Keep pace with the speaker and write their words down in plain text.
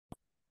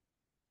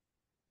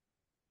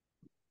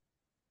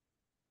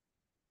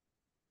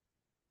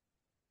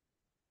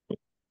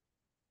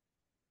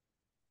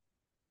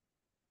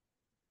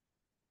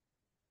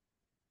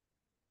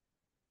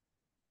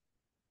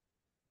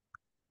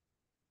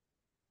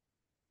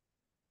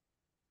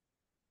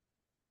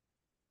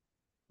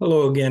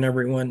Hello again,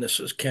 everyone. This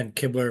is Ken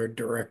Kibler,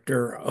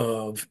 Director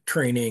of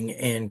Training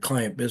and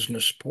Client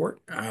Business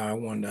Support. I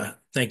want to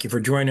thank you for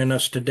joining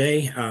us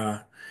today.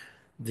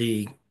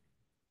 The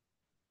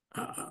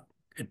uh,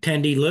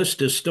 attendee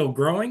list is still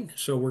growing,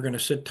 so we're going to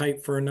sit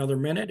tight for another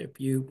minute if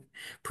you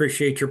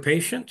appreciate your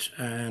patience.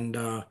 And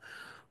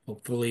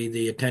hopefully,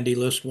 the attendee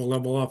list will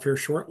level off here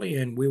shortly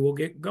and we will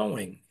get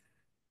going.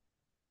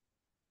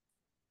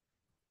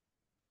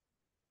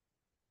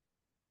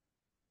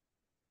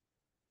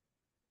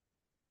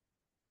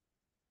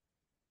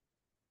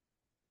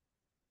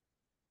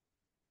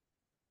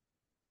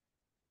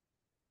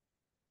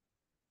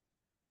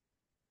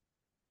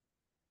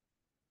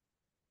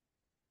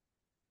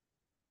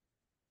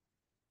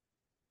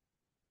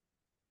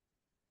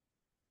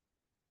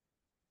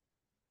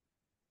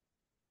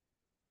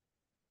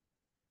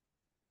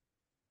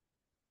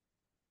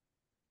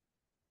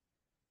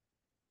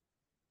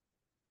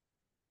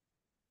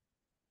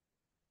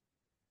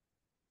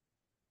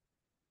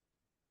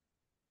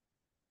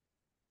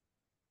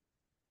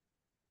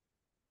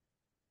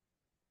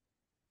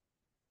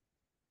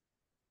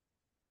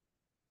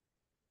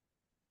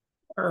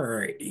 All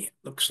righty.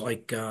 Looks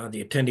like the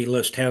attendee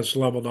list has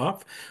leveled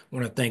off. I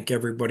want to thank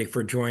everybody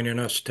for joining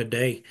us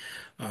today,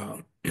 uh,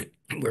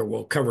 where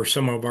we'll cover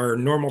some of our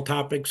normal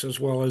topics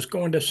as well as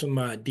go into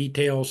some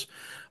details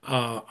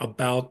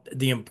about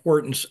the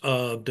importance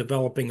of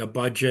developing a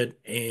budget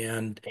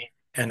and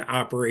an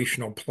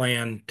operational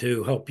plan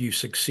to help you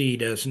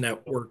succeed as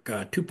Network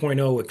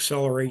 2.0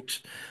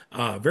 accelerates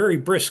very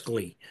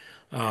briskly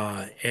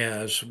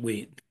as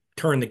we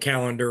turn the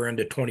calendar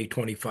into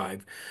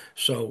 2025.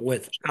 So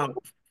without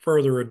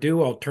further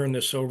ado, I'll turn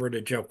this over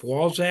to Jeff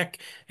Walzak.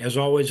 As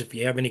always, if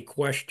you have any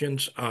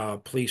questions,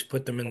 please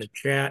put them in the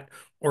chat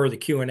or the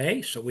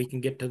Q&A so we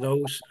can get to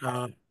those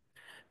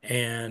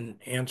and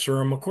answer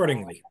them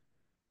accordingly.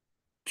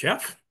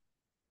 Jeff?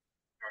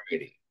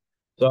 Alrighty.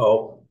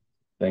 So,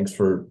 thanks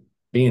for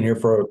being here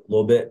for a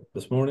little bit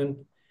this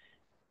morning.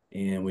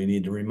 And we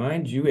need to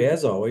remind you,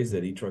 as always,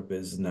 that eTruckBiz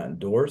is not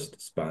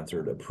endorsed,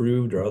 sponsored,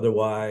 approved, or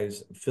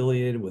otherwise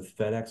affiliated with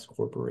FedEx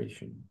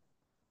Corporation.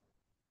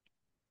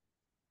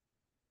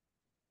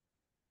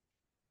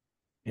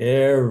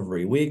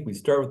 Every week we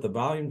start with the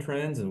volume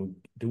trends, and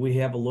do we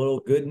have a little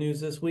good news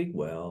this week?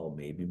 Well,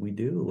 maybe we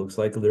do. Looks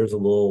like there's a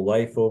little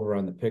life over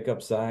on the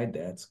pickup side.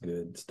 That's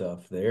good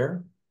stuff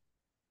there.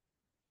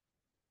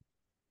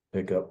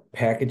 Pick up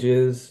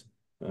packages.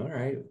 All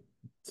right.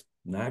 It's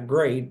not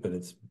great, but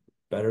it's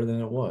better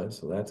than it was,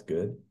 so that's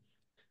good.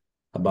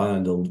 How about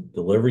on the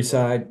delivery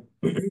side?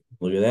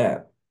 Look at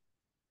that.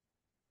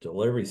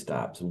 Delivery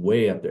stops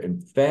way up there.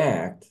 In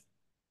fact,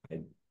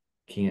 I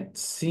can't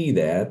see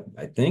that.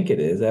 I think it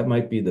is. That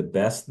might be the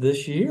best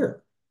this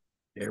year.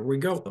 There we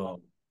go.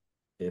 So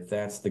if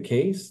that's the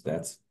case,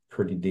 that's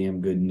pretty damn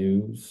good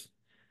news.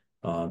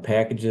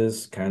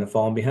 Packages kind of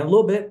falling behind a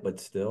little bit, but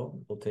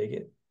still, we'll take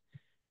it.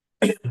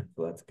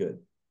 So that's good.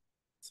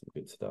 Some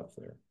good stuff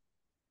there.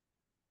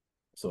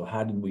 So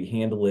how did we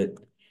handle it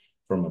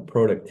from a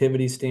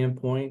productivity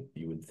standpoint?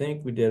 You would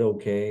think we did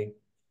okay.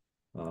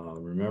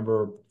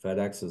 Remember,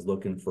 FedEx is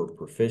looking for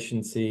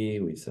proficiency.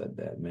 We said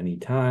that many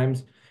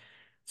times.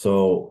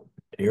 So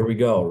here we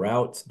go.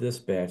 Routes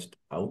dispatched.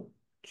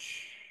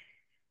 Ouch.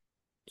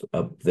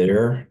 Up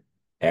there.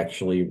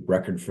 Actually,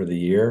 record for the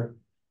year.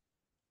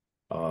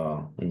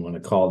 We want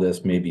to call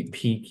this maybe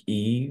peak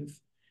eve.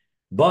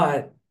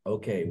 But,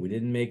 okay, we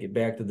didn't make it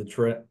back to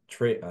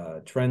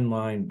the trend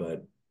line,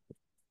 but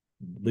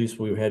at least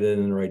we were headed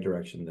in the right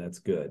direction. That's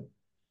good.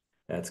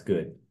 That's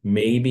good.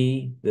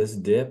 Maybe this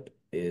dip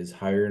is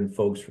hiring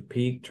folks for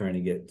peak, trying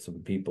to get some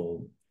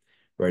people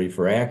ready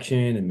for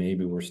action, and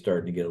maybe we're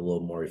starting to get a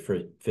little more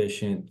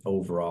efficient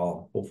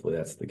overall. Hopefully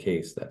that's the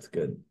case. That's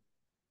good.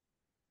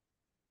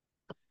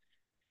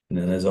 And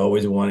then as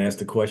always, we want to ask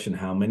the question,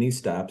 how many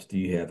stops do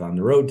you have on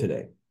the road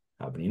today?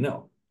 How many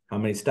know? How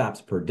many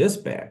stops per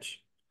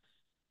dispatch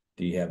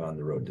do you have on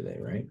the road today,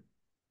 right?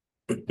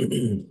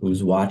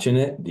 Who's watching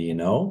it? Do you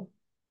know?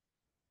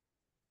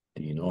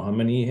 Do you know how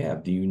many you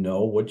have? Do you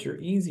know what your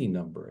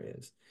EZNumber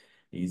is?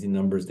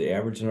 EZNumber is the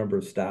average number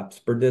of stops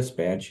per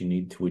dispatch you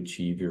need to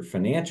achieve your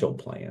financial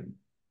plan.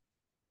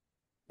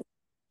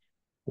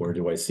 Where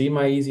do I see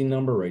my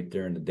EZNumber? Right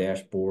there in the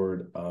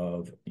dashboard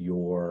of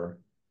your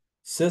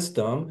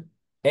system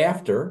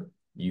after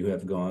you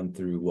have gone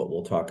through what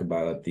we'll talk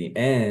about at the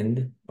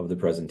end of the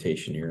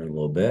presentation here in a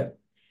little bit.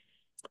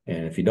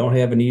 And if you don't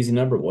have an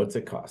EZNumber, what's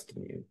it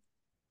costing you?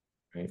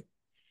 Right?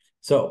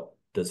 So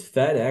does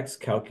FedEx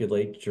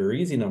calculate your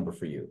EZNumber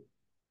for you?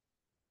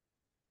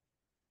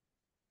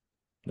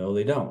 No,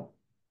 they don't.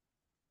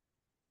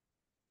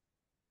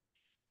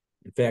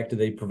 In fact, do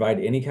they provide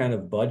any kind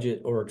of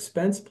budget or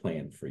expense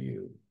plan for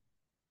you?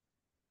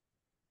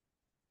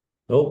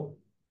 Nope.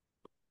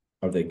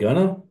 Are they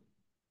gonna?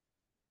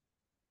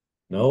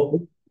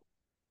 No.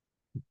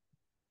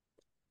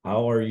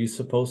 How are you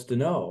supposed to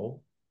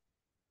know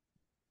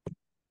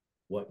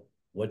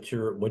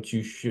what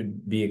you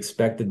should be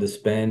expected to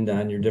spend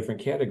on your different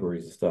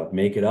categories of stuff?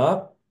 Make it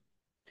up?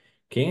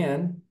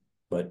 Can,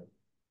 but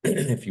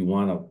if you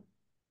want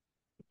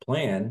to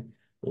plan,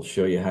 we'll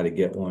show you how to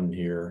get one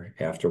here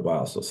after a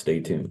while, so stay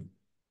tuned.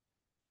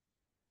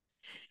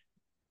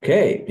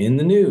 Okay, in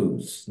the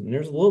news, and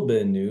there's a little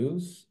bit of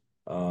news.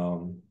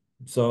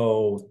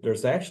 So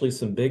there's actually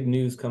some big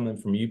news coming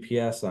from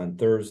UPS on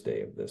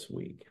Thursday of this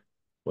week.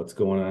 What's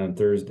going on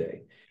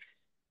Thursday?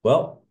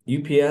 Well,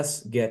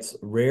 UPS gets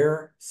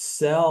rare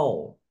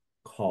cell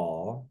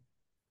call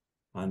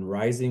on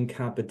rising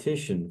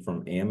competition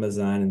from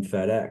Amazon and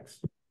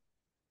FedEx.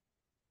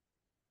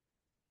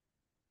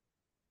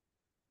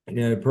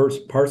 United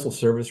Parcel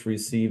Service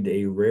received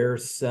a rare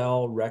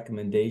cell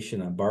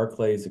recommendation on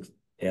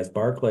as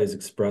Barclays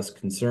expressed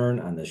concern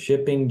on the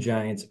shipping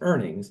giant's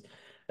earnings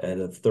at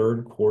a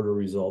third quarter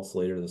results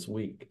later this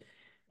week.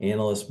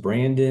 Analyst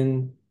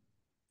Brandon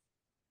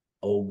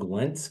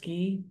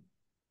Oglensky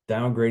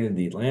downgraded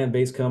the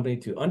Atlanta-based company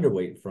to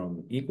underweight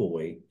from equal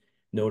weight,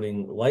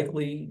 noting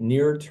likely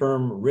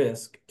near-term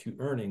risk to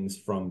earnings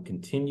from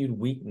continued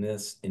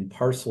weakness in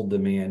parcel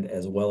demand,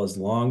 as well as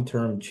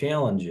long-term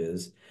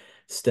challenges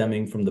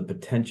stemming from the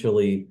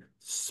potentially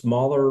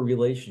smaller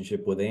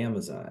relationship with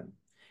Amazon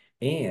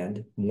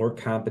and more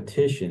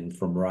competition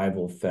from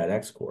rival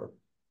FedEx Corp.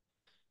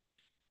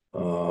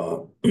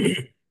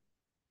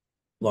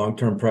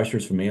 Long-term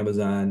pressures from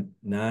Amazon,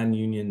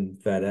 non-union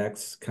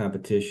FedEx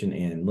competition,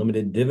 and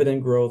limited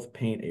dividend growth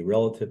paint a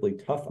relatively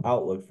tough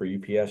outlook for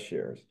UPS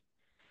shares.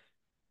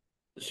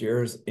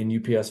 Shares in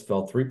UPS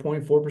fell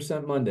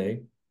 3.4%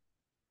 Monday,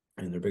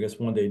 and their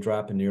biggest one-day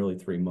drop in nearly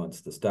 3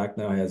 months. The stock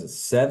now has a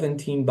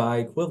 17 buy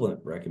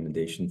equivalent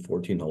recommendation,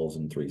 14 holds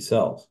and 3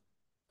 sells,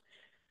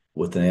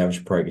 with an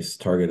average price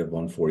target of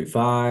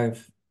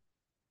 145.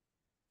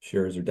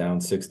 Shares are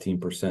down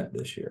 16%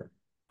 this year.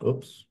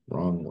 Oops,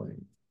 wrong way.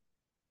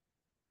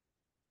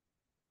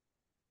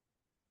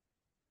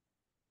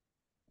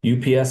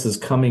 UPS's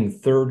coming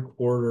third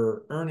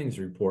quarter earnings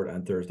report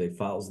on Thursday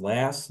follows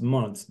last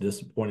month's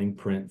disappointing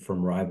print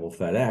from rival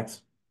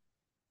FedEx,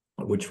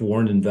 which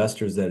warned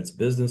investors that its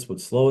business would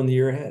slow in the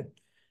year ahead.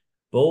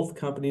 Both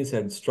companies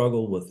had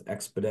struggled with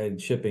expedited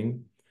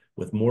shipping,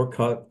 with more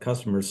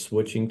customers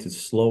switching to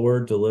slower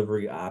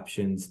delivery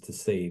options to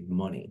save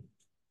money.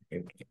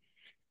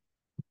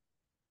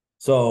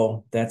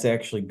 So that's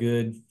actually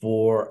good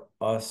for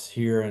us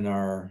here in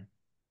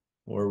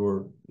where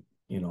we're,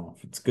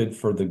 if it's good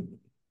for the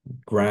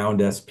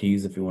ground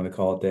SPs, if you want to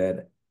call it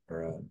that,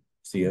 or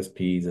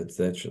CSPs,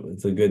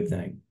 it's a good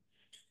thing.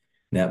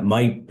 That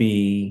might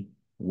be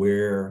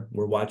where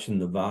we're watching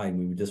the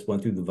volume. We just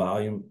went through the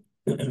volume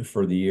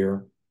for the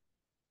year.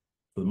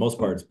 For the most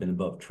part, it's been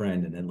above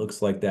trend, and it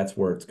looks like that's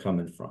where it's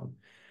coming from.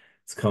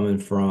 It's coming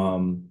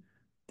from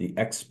the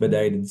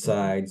expedited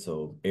side,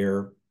 so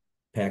air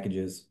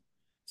packages,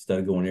 instead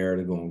of going air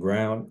to going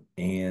ground,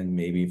 and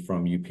maybe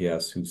from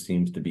UPS, who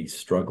seems to be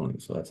struggling.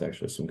 So that's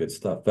actually some good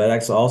stuff.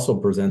 FedEx also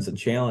presents a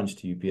challenge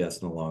to UPS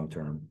in the long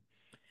term.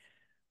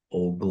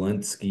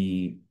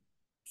 Oglensky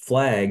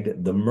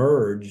flagged the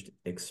merged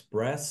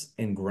express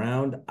and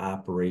ground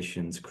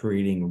operations,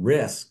 creating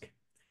risk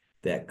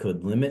that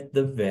could limit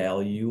the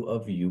value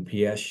of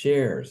UPS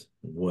shares.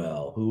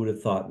 Well, who would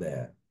have thought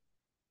that?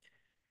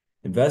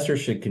 Investors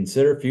should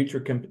consider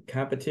future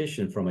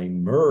competition from a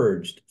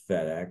merged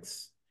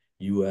FedEx,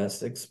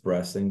 U.S.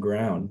 Express and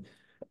Ground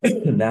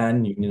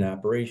non-union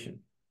operation,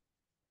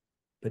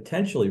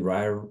 potentially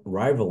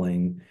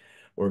rivaling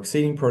or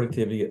exceeding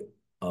productivity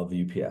of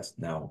UPS.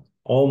 Now,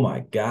 oh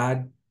my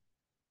God,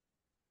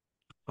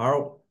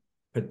 how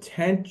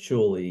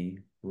potentially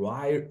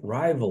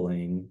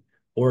rivaling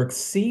or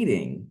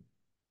exceeding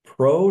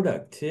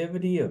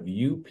productivity of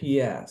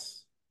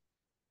UPS,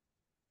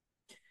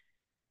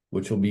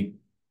 which will be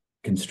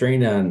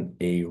constrained on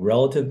a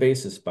relative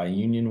basis by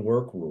union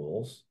work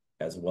rules,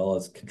 as well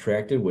as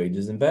contracted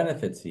wages and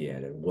benefits, he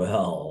added.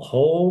 Well,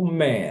 oh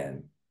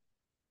man.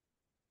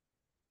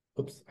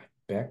 Oops,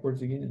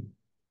 backwards again.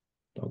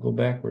 Don't go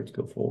backwards,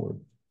 go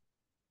forward.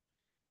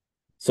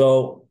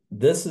 So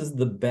this is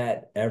the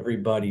bet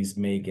everybody's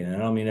making. And I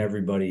don't mean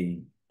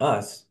everybody,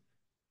 us.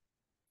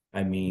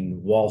 I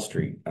mean Wall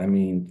Street. I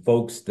mean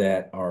folks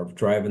that are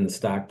driving the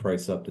stock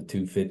price up to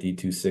 250,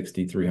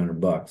 260,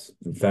 $300,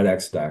 the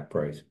FedEx stock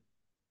price.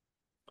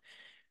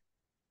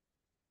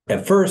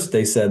 At first,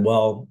 they said,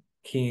 well,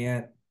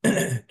 can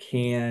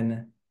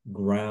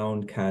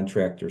ground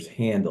contractors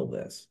handle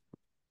this?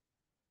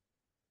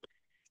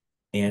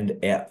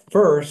 And at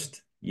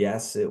first,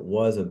 yes, it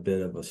was a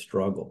bit of a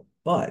struggle.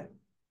 But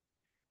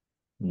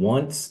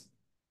once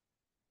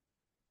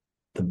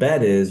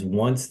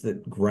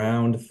the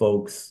ground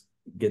folks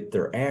get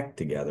their act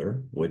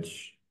together,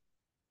 which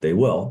they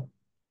will,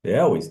 they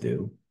always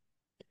do,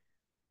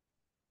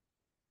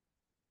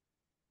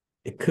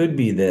 it could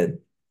be that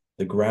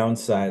the ground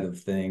side of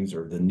things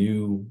or the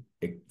new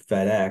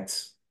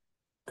FedEx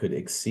could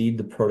exceed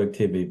the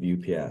productivity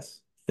of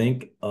UPS.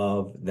 Think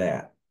of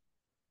that.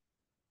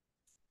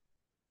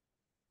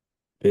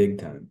 Big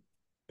time,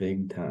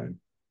 big time.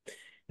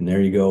 And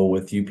there you go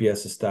with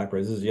UPS's stock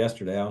price. This is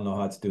yesterday. I don't know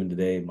how it's doing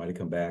today. It might have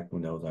come back. Who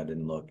knows? I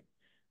didn't look.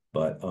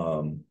 But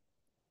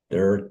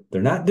they're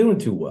not doing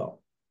too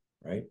well,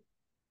 right?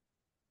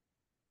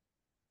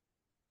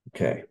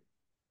 Okay.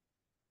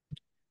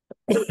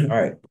 All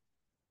right.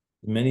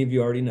 Many of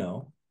you already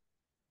know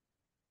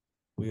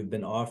we have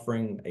been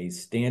offering a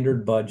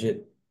standard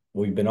budget.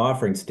 We've been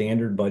offering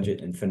standard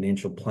budget and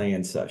financial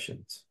plan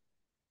sessions,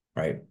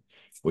 right?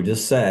 We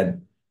just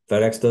said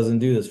FedEx doesn't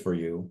do this for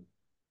you.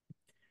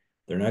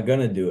 They're not going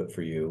to do it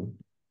for you,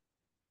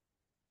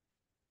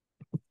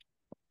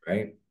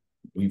 right?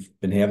 We've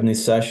been having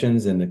these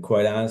sessions, and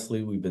quite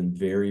honestly, we've been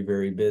very,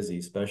 very busy,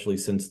 especially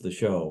since the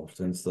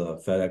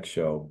FedEx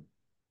show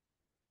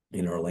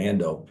in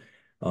Orlando,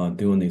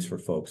 doing these for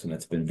folks. And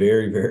it's been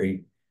very,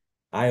 very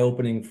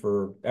eye-opening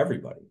for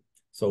everybody.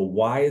 So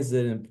why is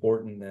it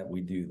important that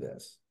we do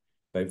this?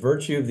 By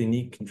virtue of the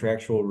unique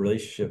contractual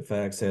relationship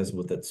FedEx has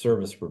with its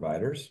service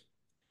providers,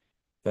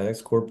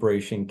 FedEx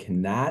Corporation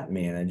cannot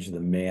manage the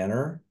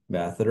manner,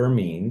 method, or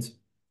means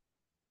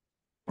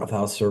of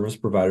how service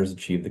providers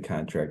achieve the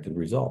contracted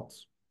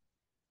results,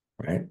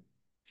 right?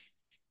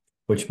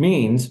 Which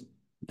means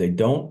they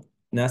don't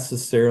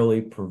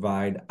necessarily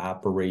provide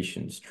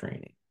operations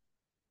training,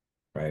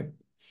 right?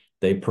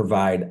 They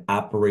provide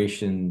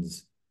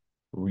operations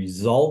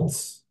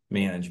results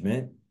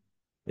management.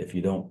 If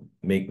you don't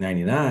make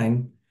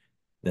 99,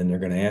 then they're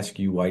going to ask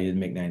you why you didn't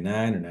make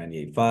 99 or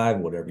 98.5,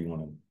 whatever you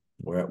want to,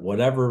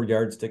 whatever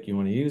yardstick you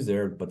want to use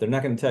there, but they're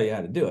not going to tell you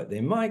how to do it.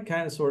 They might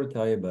kind of sort of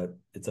tell you, but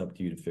it's up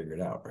to you to figure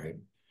it out, right?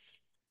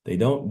 They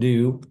don't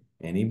do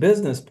any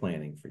business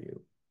planning for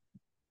you.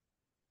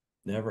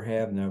 Never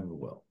have, never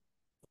will.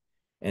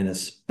 And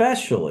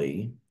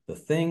especially the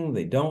thing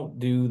they don't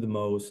do the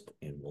most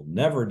and will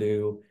never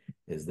do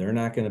is they're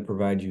not going to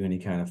provide you any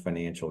kind of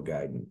financial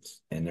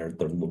guidance. And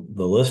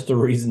the list of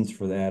reasons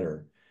for that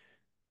are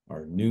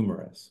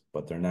numerous,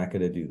 but they're not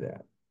going to do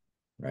that,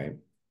 right?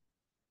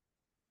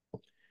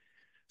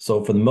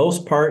 So for the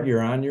most part,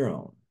 you're on your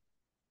own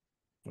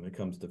when it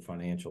comes to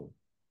financial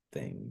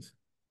things.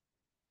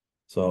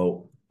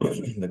 So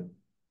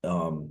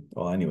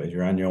well, anyways,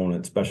 you're on your own,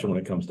 especially when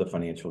it comes to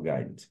financial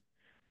guidance.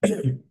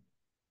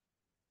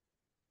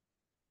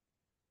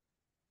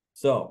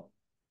 So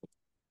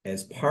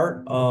as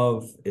part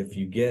of, if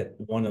you get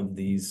one of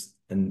these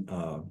and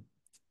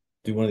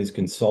do one of these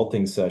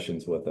consulting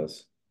sessions with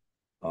us,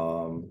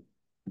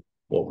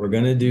 what we're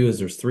going to do is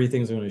there's three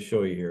things I'm going to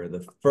show you here.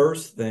 The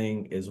first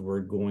thing is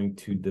we're going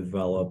to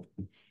develop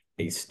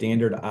a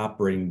standard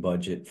operating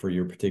budget for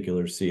your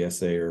particular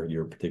CSA or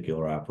your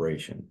particular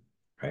operation,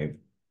 right?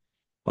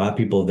 A lot of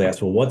people have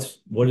asked, well,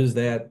 what is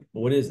that?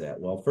 What is that?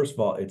 Well, first of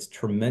all, it's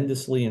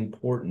tremendously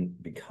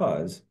important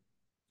because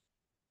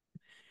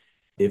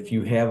if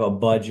you have a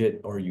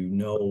budget or you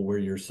know where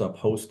you're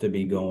supposed to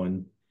be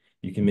going,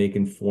 you can make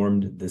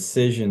informed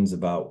decisions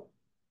about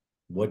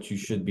what you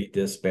should be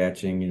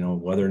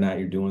dispatching, whether or not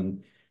you're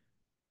doing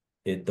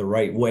it the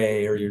right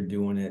way or you're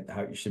doing it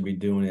how you should be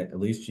doing it. At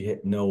least you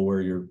know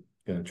where you're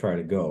going to try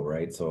to go,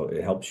 right? So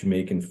it helps you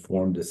make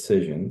informed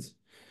decisions.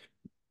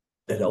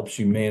 It helps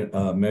you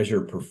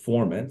measure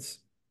performance,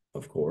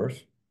 of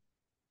course.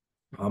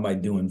 How am I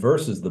doing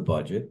versus the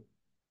budget?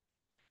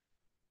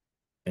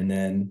 And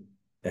then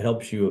it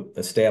helps you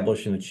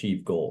establish and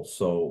achieve goals.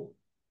 So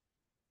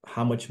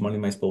how much money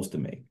am I supposed to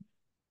make?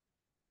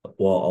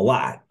 Well, a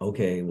lot.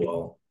 Okay,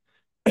 well,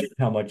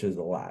 how much is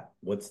a lot?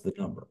 What's the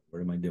number?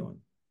 What am I doing?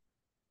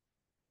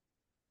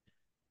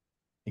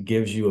 It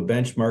gives you a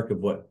benchmark of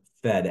what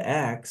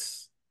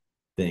FedEx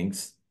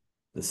thinks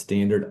the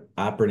standard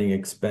operating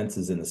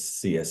expenses in the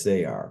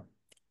CSA are.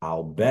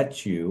 I'll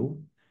bet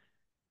you,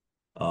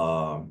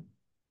 well,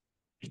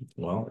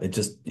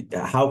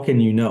 how can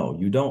you know?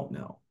 You don't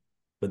know.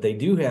 But they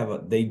do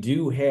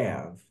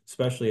have,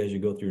 especially as you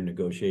go through your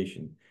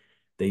negotiation,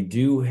 they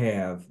do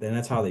have, and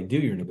that's how they do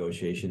your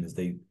negotiation, is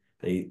they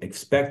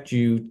expect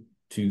you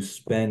to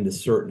spend a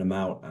certain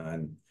amount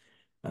on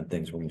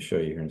things we're going to show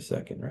you here in a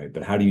second, right?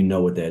 But how do you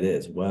know what that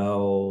is?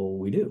 Well,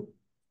 we do.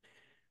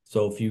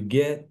 So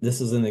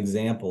this is an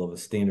example of a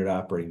standard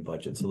operating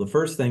budget. So the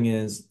first thing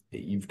is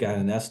you've got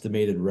an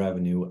estimated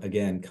revenue,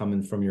 again,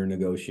 coming from your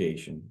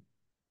negotiation.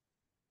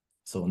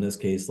 So in this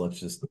case, let's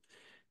just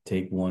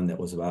take one that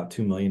was about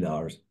 $2 million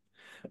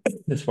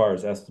as far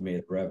as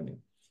estimated revenue.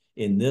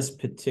 In this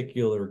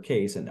particular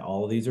case, and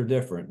all of these are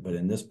different, but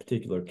in this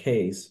particular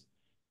case,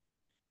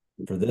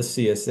 for this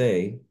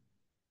CSA,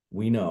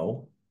 we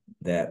know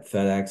that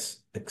FedEx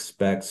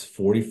expects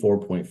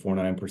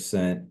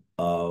 44.49%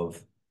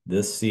 of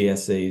this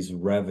CSA's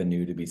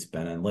revenue to be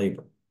spent on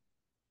labor,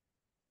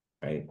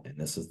 right? And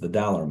this is the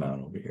dollar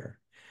amount over here.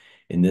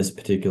 In this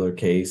particular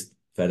case,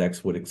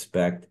 FedEx would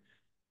expect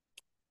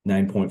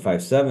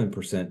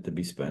 9.57% to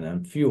be spent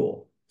on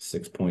fuel,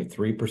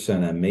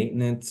 6.3% on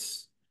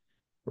maintenance,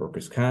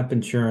 workers' comp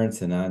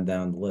insurance, and on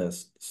down the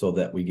list, so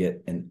that we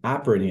get an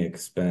operating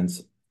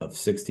expense of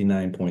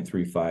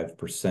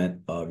 69.35%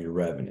 of your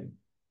revenue.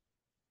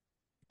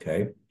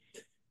 Okay.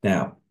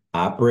 Now,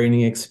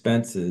 operating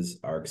expenses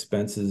are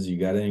expenses you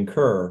got to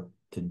incur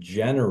to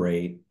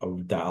generate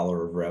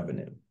 $1 of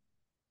revenue.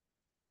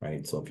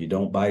 right? So if you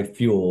don't buy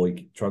fuel,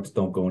 trucks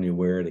don't go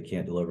anywhere. They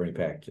can't deliver any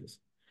packages.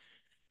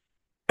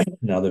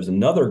 Now there's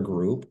another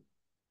group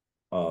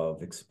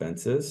of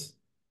expenses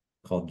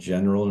called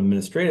general and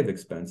administrative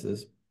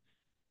expenses.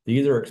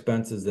 These are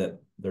expenses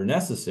that they're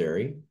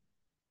necessary,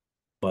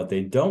 but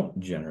they don't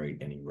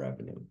generate any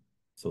revenue.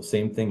 So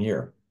same thing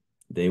here.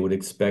 They would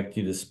expect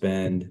you to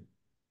spend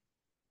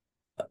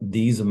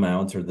these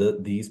amounts or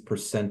these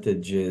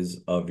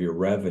percentages of your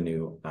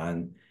revenue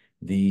on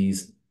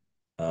these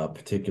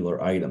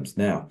particular items.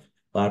 Now,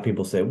 a lot of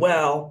people say,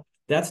 well,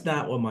 that's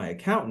not what my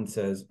accountant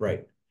says.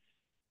 Right.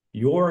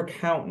 Your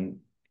accountant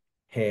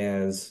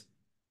has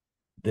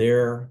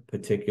their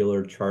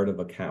particular chart of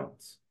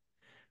accounts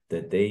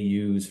that they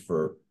use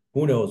for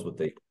who knows what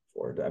they use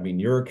for. I mean,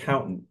 your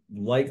accountant,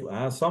 like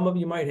some of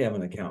you might have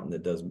an accountant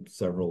that does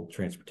several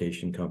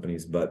transportation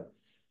companies, but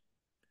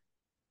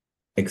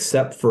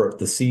except for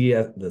the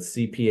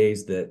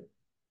CPAs that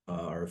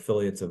are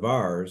affiliates of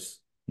ours,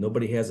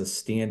 nobody has a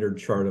standard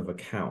chart of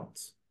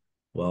accounts.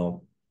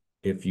 Well,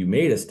 if you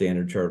made a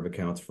standard chart of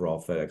accounts for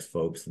all FedEx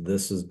folks,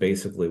 this is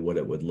basically what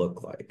it would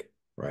look like,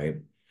 right?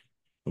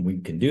 And we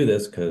can do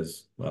this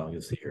because, well,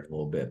 you'll see here in a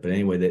little bit. But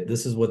anyway,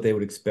 this is what they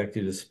would expect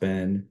you to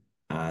spend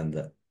on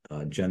the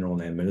general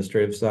and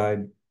administrative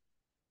side.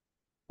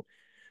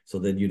 So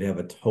then you'd have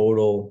a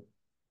total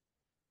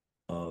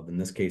of, in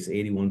this case,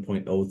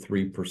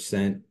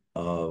 81.03%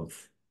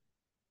 of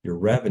your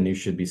revenue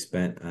should be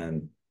spent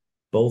on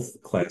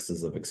both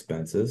classes of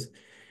expenses,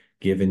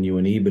 giving you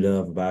an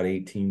EBITDA of about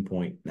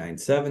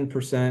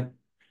 18.97%.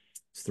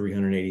 It's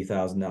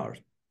 $380,000.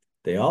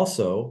 They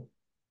also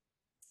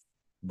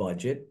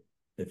budget,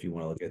 if you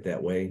want to look at it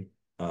that way,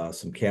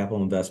 some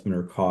capital investment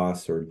or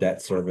costs or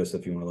debt service,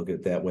 if you want to look at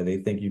it that way. They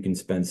think you can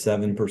spend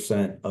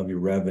 7% of your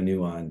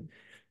revenue on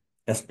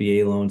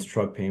SBA loans,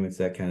 truck payments,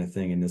 that kind of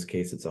thing. In this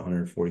case, it's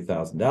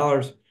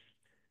 $140,000.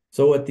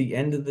 So at the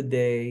end of the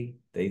day,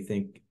 they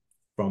think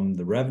from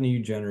the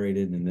revenue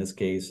generated, in this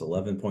case,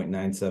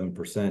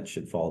 11.97%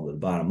 should fall to the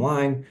bottom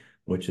line,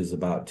 which is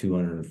about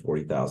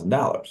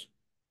 $240,000,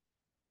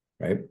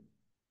 right?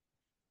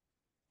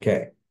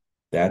 Okay,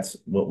 that's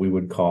what we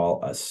would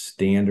call a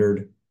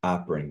standard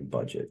operating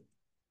budget.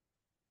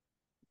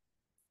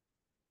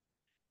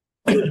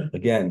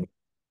 Again,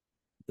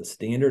 the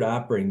standard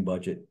operating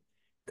budget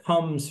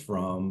comes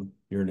from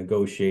your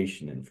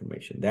negotiation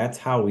information. That's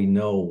how we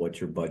know what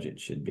your budget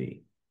should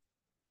be,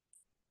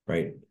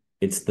 right?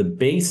 It's the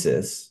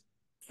basis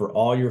for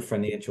all your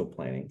financial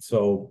planning.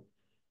 So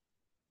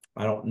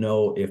I don't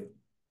know if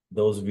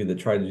those of you that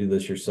try to do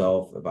this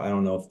yourself, I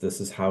don't know if this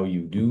is how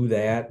you do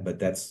that, but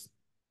this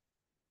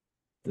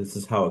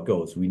is how it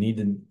goes. We need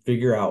to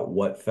figure out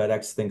what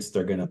FedEx thinks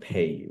they're going to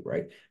pay you,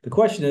 right? The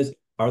question is,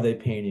 are they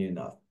paying you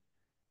enough?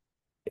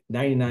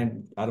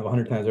 99 out of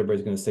 100 times,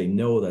 everybody's going to say,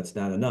 no, that's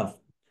not enough.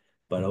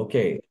 But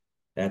okay,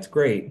 that's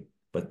great,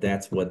 but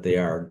that's what they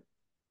are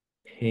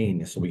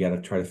paying. So we got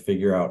to try to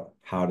figure out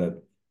how to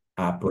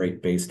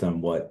operate based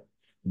on what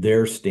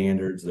their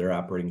standards, their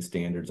operating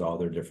standards, all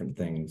their different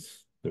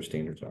things, their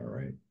standards are,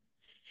 right?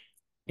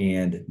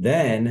 And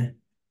then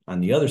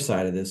on the other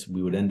side of this,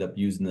 we would end up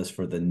using this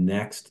for the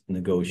next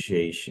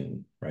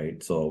negotiation,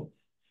 right? So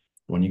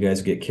when you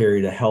guys get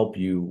Carrie to help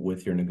you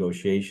with your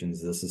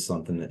negotiations, this is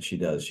something that she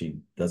does. She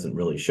doesn't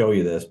really show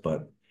you this,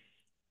 but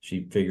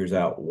she figures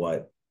out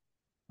what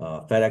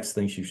FedEx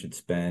thinks you should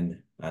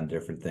spend on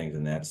different things,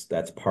 and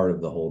that's part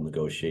of the whole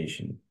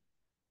negotiation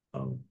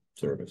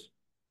service.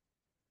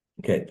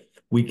 Okay,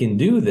 we can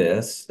do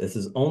this. This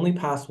is only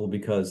possible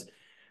because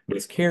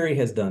Miss Carrie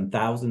has done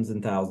thousands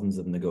and thousands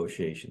of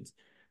negotiations.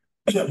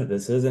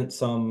 This isn't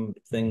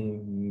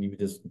something you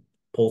just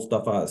pull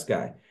stuff out of the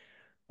sky.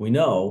 We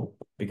know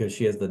because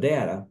she has the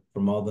data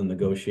from all the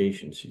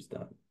negotiations she's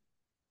done.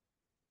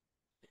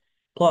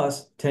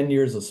 Plus 10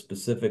 years of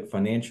specific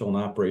financial and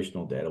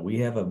operational data. We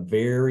have a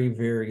very,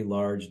 very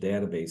large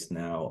database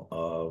now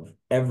of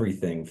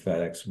everything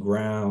FedEx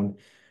Ground,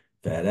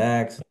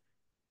 FedEx,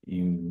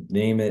 you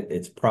name it.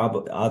 It's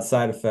probably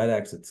outside of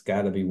FedEx, it's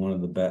got to be one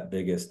of the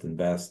biggest and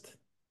best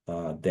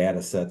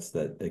data sets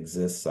that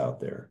exists out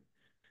there.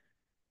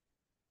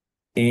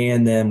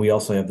 And then we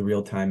also have the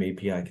real-time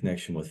API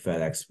connection with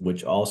FedEx,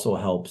 which also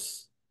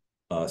helps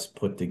us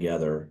put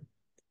together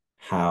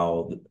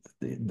how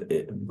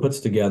it put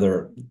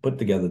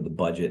together the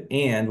budget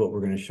and what we're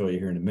going to show you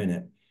here in a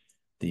minute,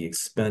 the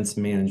expense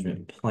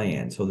management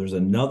plan. So there's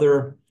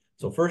another,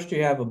 so first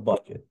you have a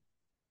budget.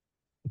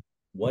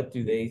 What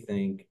do they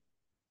think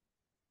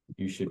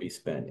you should be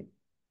spending?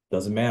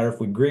 Doesn't matter if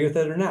we agree with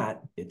it or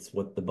not, it's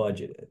what the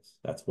budget is.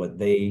 That's what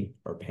they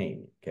are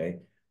paying, okay?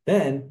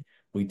 Then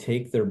we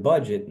take their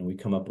budget and we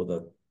come up with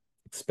a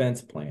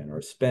expense plan or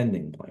a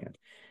spending plan.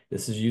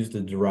 This is used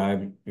to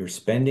derive your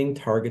spending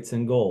targets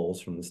and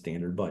goals from the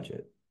standard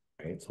budget,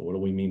 right? So what do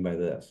we mean by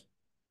this?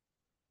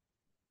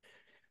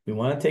 We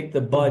want to take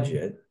the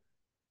budget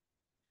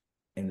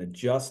and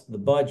adjust the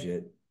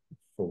budget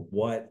for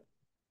what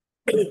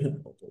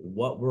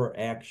we're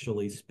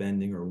actually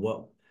spending or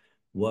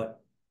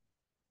what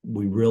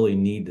we really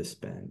need to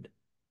spend,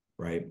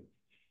 right?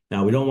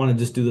 Now, we don't want to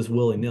just do this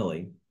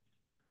willy-nilly.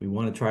 We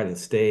want to try to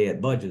stay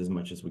at budget as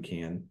much as we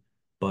can.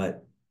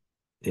 But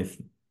if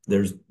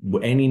there's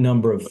any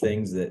number of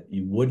things that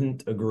you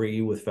wouldn't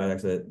agree with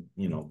FedEx that,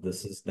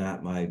 this is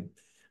not I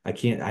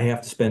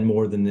have to spend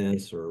more than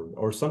this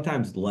or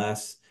sometimes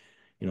less.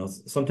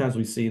 Sometimes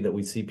we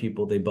see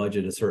people, they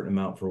budget a certain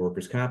amount for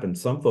workers' comp, and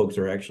some folks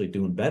are actually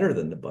doing better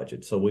than the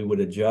budget. So we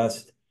would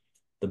adjust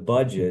the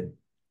budget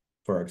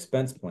for our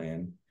expense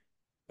plan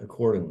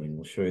accordingly.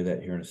 We'll show you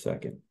that here in a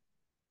second.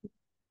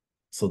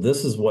 So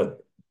this is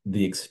what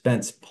the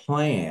expense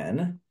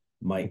plan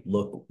might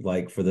look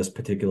like for this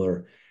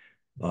particular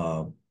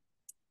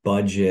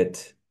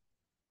budget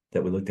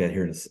that we looked at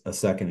here a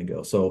second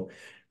ago. So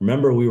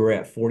remember, we were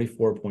at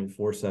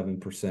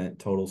 44.47%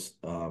 total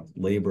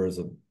labor as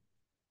a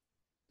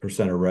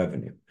percent of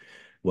revenue.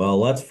 Well,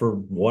 let's, for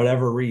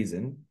whatever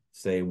reason,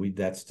 say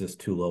that's just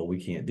too low.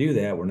 We can't do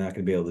that. We're not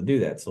going to be able to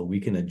do that. So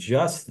we can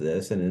adjust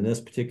this. And in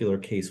this particular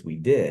case,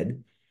 we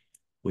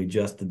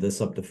adjusted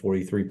this up to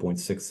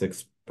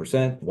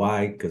 43.66%.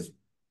 Why? Because,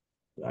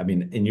 I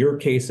mean, in your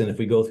case, and if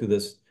we go through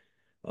this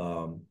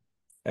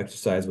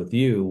exercise with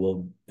you,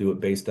 we'll do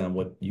it based on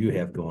what you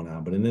have going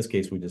on. But in this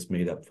case, we just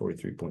made up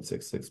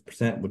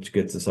 43.66%, which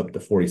gets us up to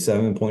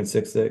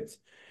 47.66,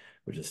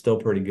 which is still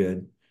pretty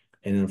good.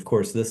 And then, of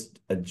course, this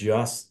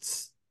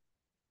adjusts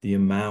the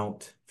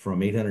amount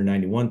from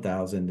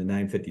 891,000 to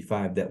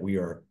 955 that we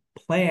are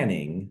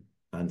planning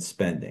on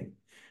spending.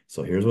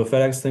 So here's what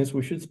FedEx thinks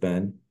we should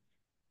spend,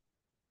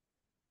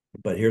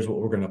 but here's what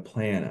we're going to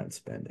plan on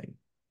spending.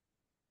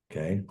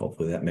 Okay,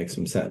 hopefully that makes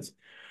some sense.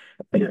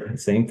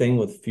 Same thing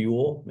with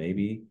fuel.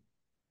 Maybe,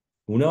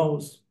 who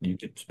knows? You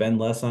could spend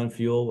less on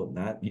fuel,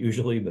 not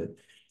usually, but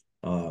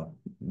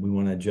we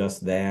want to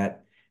adjust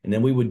that. And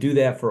then we would do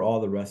that for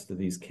all the rest of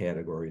these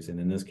categories.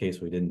 And in this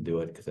case, we didn't do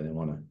it because I didn't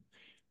want to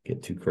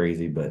get too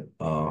crazy, but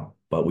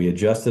we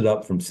adjusted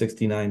up from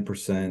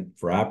 69%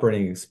 for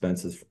operating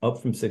expenses,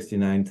 up from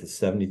 69 to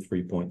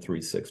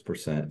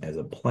 73.36% as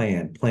a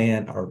plan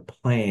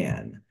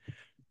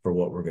for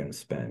what we're going to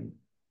spend,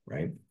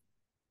 right?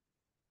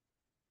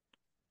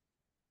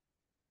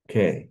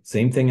 Okay,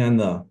 same thing on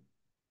the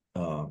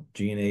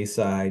G&A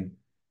side.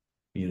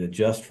 You'd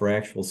adjust for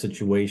actual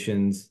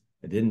situations.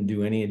 I didn't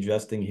do any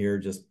adjusting here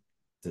just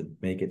to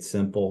make it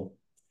simple.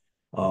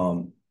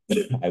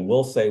 I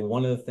will say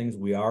one of the things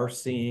we are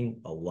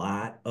seeing a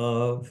lot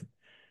of,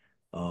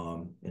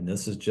 and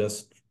this is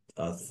just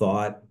a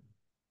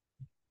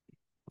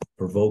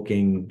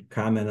thought-provoking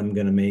comment I'm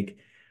going to make.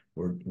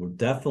 We're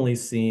definitely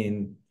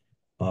seeing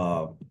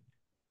a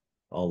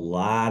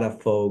lot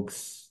of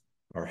folks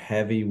are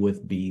heavy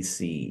with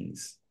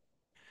BCs.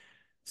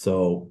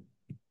 So,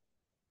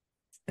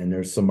 and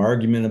there's some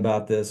argument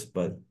about this,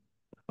 but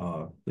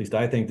at least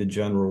I think the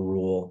general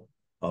rule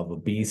of a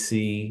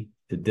BC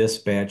to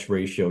dispatch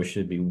ratio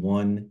should be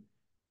 1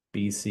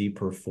 BC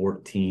per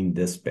 14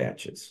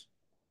 dispatches.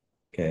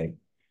 Okay.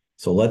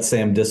 So let's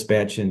say I'm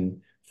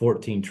dispatching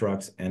 14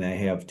 trucks and I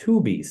have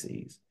 2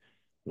 BCs,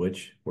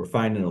 which we're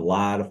finding a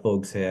lot of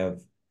folks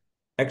have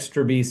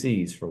extra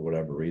BCs for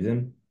whatever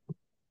reason.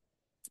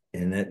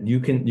 And that you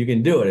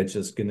can do it. It's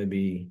just going to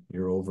be,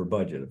 you're over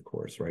budget, of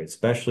course, right?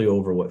 Especially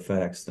over what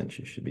FedEx thinks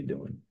you should be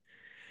doing.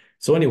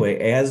 So anyway,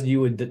 as you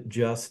would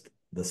adjust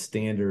the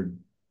standard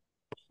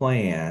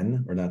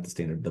plan, or not the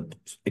standard, the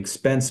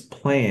expense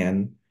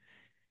plan,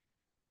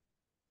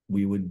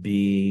 we would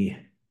be,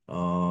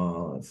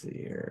 let's see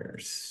here.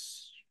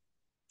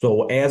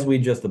 So as we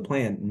adjust the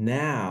plan,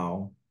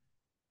 now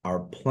our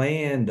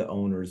planned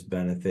owner's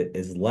benefit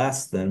is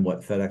less than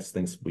what FedEx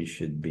thinks we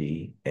should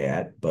be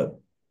at,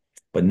 but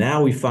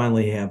now we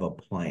finally have a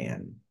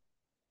plan,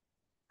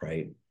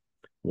 right?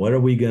 What are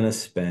we going to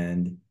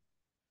spend?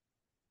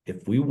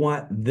 If we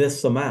want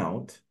this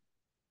amount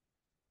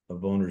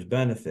of owner's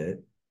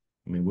benefit,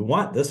 I mean, we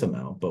want this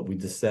amount, but we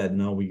just said,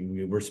 no,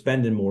 we're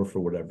spending more for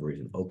whatever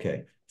reason.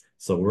 Okay,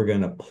 so we're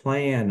going to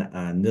plan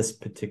on this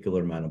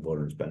particular amount of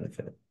owner's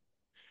benefit,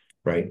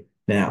 right?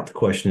 Now, the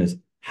question is,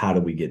 how do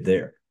we get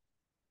there?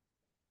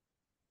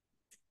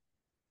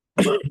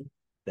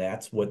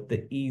 That's what the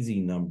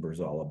EZNumber is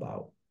all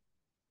about.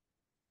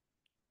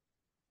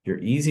 Your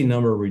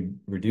EZNumber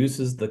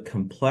reduces the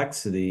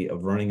complexity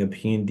of running a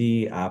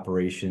P&D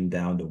operation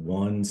down to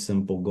one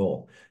simple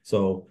goal.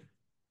 So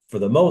for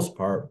the most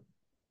part,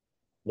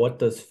 what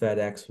does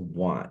FedEx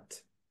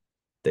want?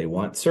 They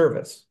want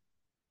service,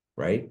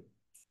 right?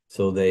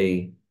 So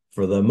they,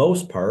 for the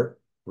most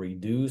part,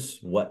 reduce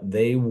what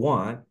they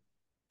want.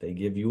 They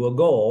give you a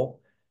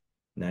goal,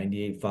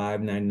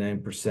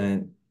 98.5,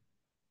 99%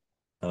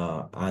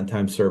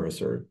 on-time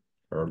service or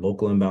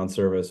local inbound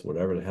service,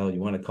 whatever the hell you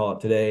want to call it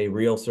today,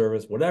 real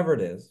service, whatever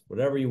it is,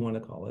 whatever you want to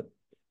call it.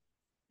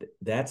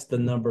 That's the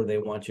number they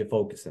want you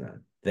focusing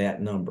on,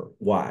 that number.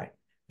 Why?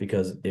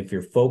 Because if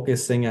you're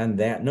focusing on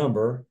that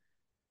number,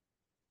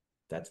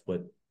 that's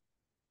what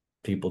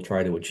people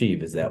try to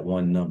achieve, is that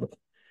one number.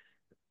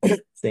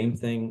 Same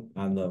thing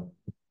on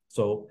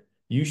so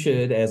you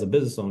should, as a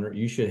business owner,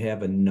 you should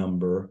have a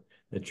number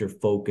that you're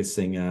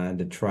focusing on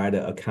to try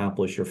to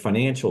accomplish your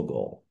financial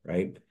goal,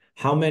 right?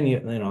 how many,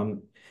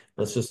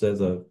 let's just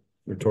as a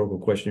rhetorical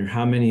question here,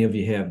 how many of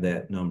you have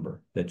that number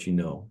that you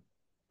know,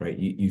 right?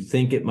 You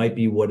think it might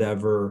be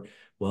whatever.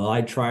 Well,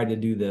 I tried to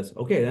do this.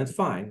 Okay, that's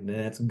fine.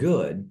 That's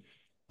good.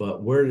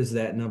 But where does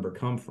that number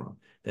come from?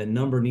 That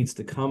number needs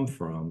to come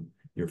from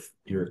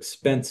your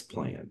expense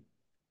plan,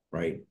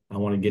 right? I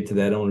want to get to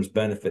that owner's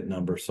benefit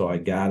number. So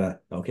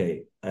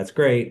okay, that's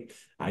great.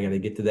 I gotta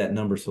get to that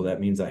number. So that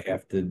means I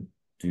have to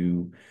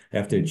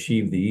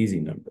achieve the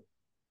EZNumber.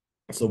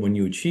 So when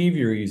you achieve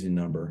your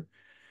EZNumber,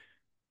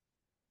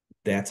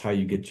 that's how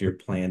you get to your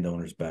planned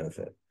owner's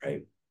benefit,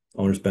 right?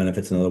 Owner's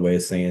benefit's another way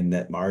of saying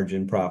net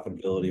margin,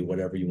 profitability,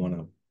 whatever you want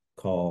to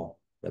call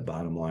the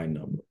bottom line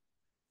number,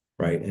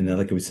 right? And then,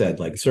 like we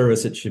said, like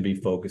service, it should be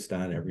focused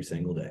on every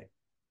single day.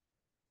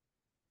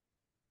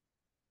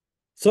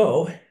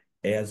 So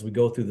as we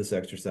go through this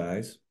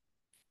exercise,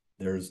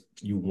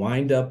 you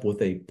wind up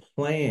with a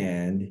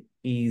planned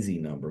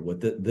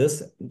EZNumber.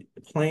 This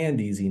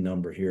planned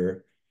EZNumber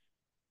here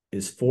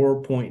is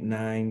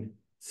 4.9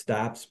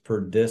 stops per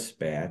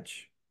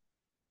dispatch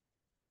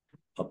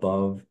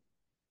above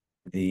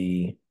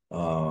the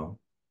budgeted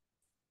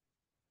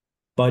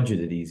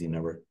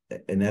EZNumber.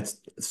 And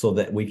that's so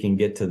that we can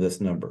get to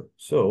this number.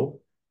 So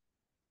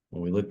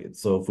when we look at,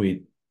 so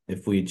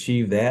if we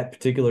achieve that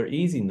particular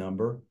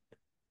EZNumber,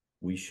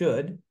 we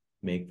should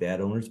make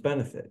that owner's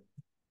benefit,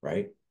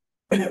 right?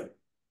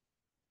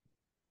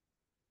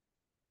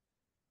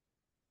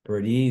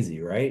 Pretty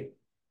easy, right?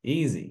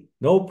 Easy,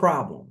 no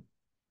problem.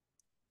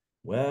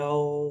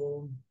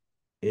 Well,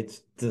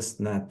 it's just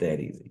not that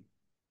easy.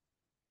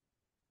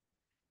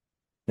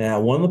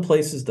 Now, one of the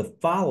places to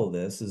follow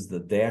this is the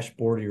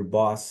dashboard of your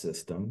boss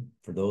system.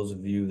 For those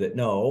of you that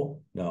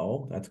know,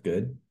 that's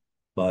good.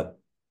 But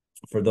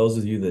for those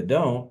of you that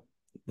don't,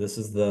 this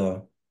is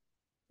the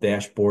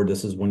dashboard.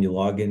 This is when you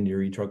log into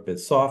your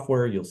eTruckBiz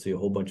software. You'll see a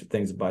whole bunch of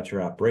things about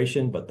your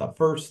operation. But the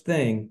first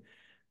thing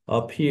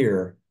up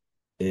here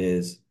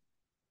is,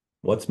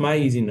 what's my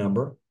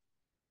EZNumber?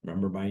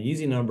 Remember, my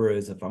EZNumber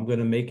is if I'm going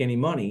to make any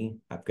money,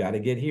 I've got to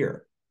get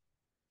here.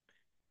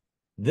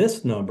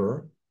 This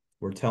number,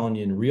 we're telling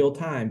you in real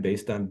time,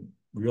 based on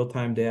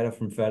real-time data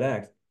from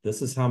FedEx,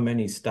 this is how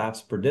many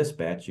stops per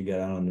dispatch you get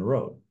out on the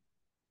road,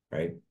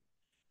 right?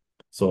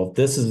 So if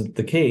this is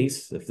the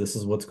case, if this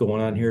is what's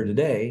going on here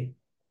today,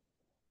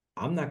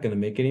 I'm not going to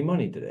make any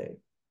money today.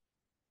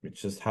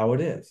 It's just how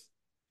it is.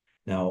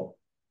 Now,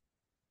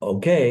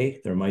 okay,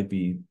 there might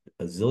be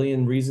a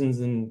zillion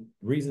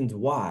reasons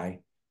why,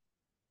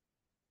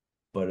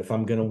 but if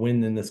I'm going to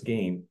win in this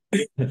game,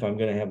 if I'm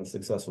going to have a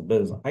successful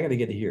business, I got to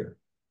get to here,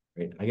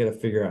 right? I got to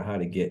figure out how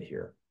to get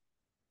here.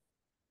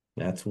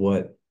 That's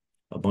what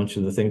a bunch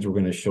of the things we're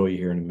going to show you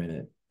here in a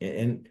minute.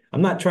 And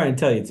I'm not trying to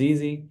tell you it's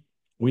easy.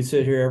 We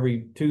sit here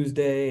every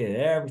Tuesday and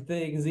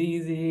everything's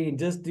easy.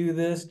 Just do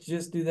this,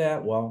 just do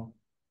that. Well,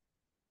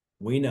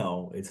 we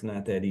know it's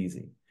not that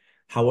easy.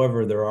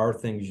 However, there are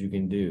things you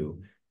can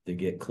do to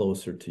get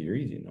closer to your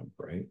EZNumber,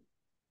 right?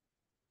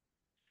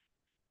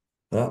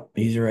 Well,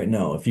 easy right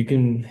now. If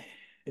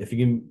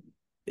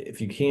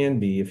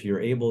you're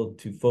able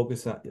to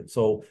focus on it.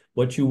 So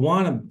what you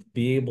want to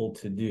be able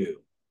to do,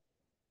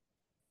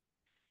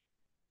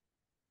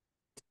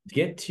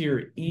 get to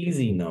your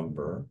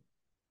EZNumber,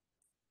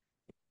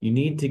 you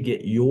need to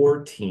get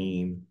your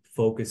team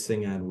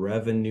focusing on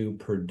revenue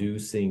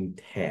producing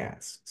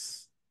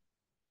tasks,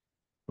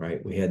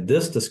 right? We had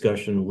this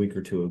discussion a week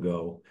or two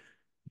ago.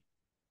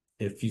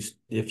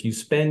 If you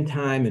spend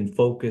time and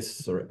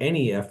focus or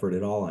any effort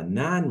at all on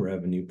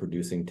non-revenue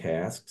producing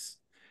tasks,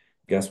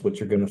 guess what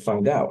you're going to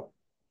find out?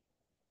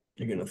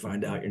 You're going to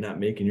find out you're not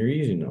making your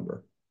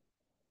EZNumber.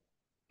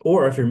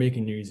 Or if you're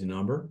making your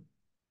EZNumber,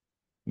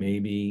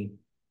 maybe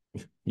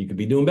you could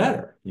be doing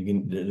better.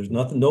 There's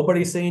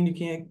nobody's saying you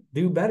can't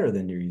do better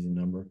than your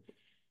EZNumber.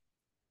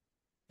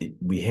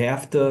 We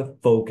have to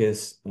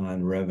focus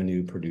on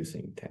revenue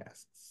producing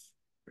tasks,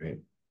 right?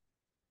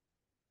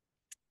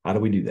 How do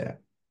we do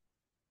that?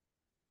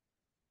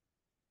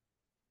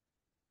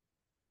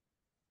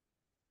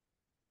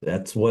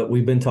 That's what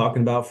we've been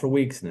talking about for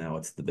weeks now.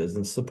 It's the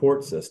business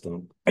support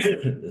system.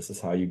 This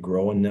is how you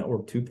grow in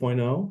Network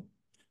 2.0.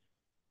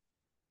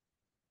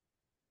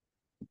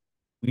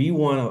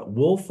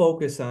 We'll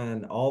focus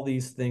on all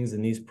these things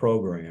in these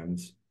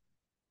programs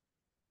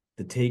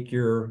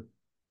to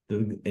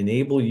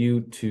enable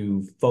you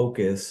to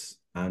focus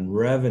on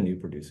revenue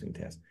producing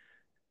tasks.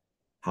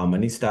 How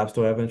many stops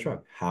do I have in a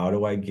truck? How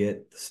do I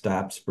get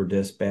stops per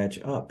dispatch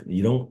up?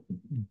 You don't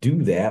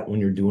do that when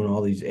you're doing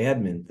all these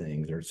admin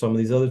things or some of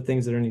these other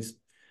things that are in these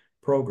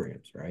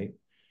programs, right?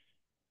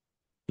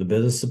 The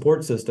business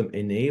support system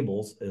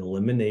enables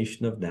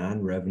elimination of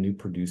non-revenue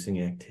producing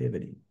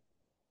activity.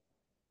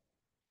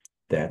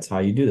 That's how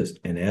you do this.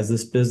 And as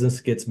this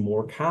business gets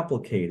more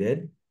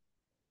complicated,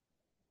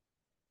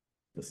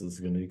 this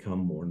is going to become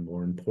more and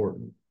more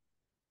important.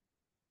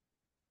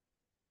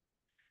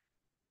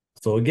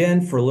 So again,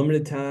 for a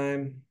limited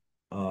time,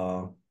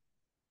 we're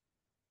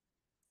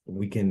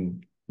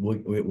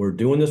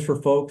doing this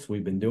for folks.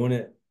 We've been doing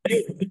it.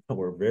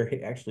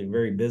 We're actually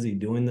very busy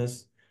doing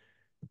this.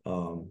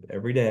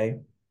 every day.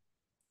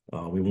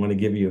 We want to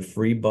give you a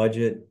free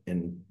budget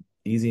and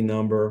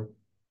EZNumber.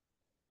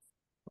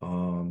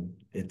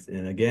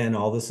 And again,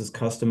 all this is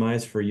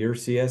customized for your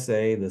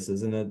CSA. This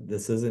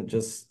isn't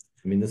just,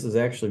 I mean, this is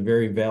actually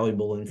very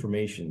valuable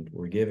information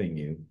we're giving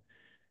you.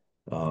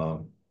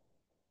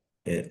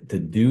 To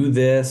do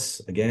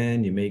this,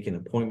 again, you make an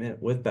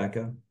appointment with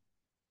Becca.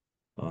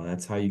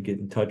 That's how you get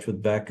in touch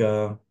with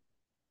Becca.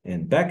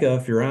 And Becca,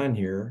 if you're on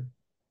here,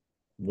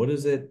 what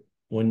is it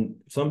when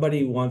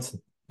somebody wants,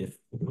 if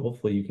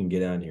hopefully you can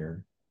get on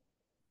here.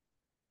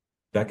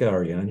 Becca,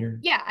 are you on here?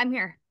 Yeah, I'm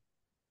here.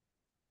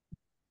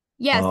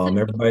 Yes.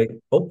 Everybody,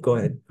 oh, go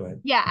ahead. Go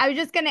ahead. Yeah, I was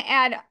just going to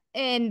add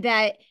in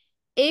that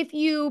if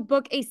you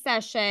book a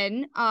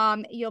session,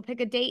 you'll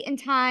pick a date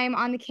and time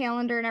on the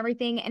calendar and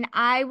everything, and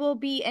I will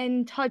be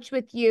in touch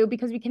with you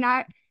because we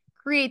cannot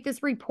create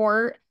this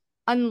report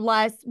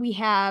unless we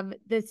have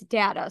this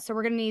data. So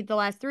we're going to need the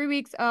last 3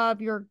 weeks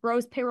of your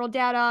gross payroll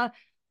data.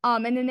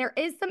 And then there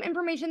is some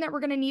information that we're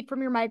going to need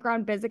from your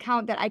MyGroundBiz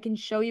account that I can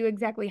show you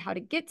exactly how to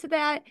get to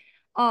that.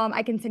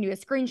 I can send you a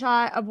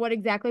screenshot of what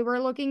exactly we're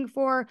looking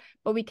for,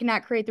 but we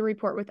cannot create the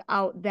report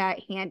without that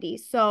handy.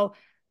 So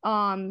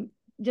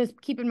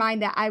just keep in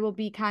mind that I will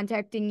be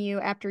contacting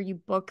you after you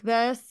book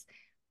this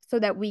so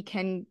that we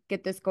can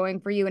get this going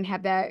for you and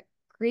have that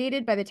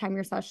created by the time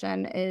your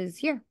session is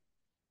here.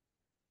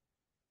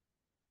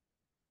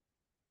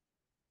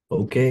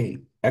 Okay,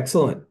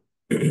 excellent.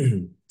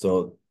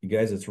 So you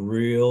guys, it's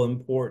real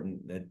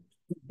important that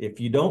if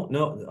you don't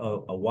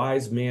know, a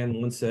wise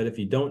man once said, if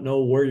you don't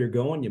know where you're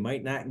going, you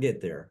might not get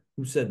there.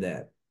 Who said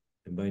that?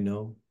 Anybody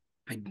know?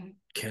 I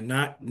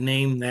cannot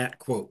name that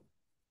quote.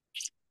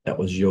 That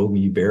was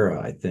Yogi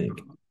Berra, I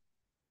think.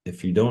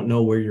 If you don't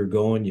know where you're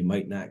going, you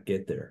might not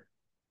get there.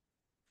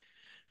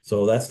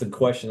 So that's the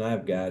question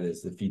I've got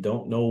is if you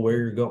don't know where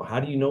you're going, how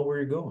do you know where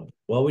you're going?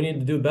 Well, we need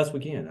to do the best we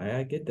can.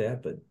 I get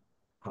that, but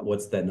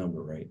what's that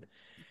number, right?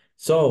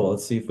 So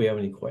let's see if we have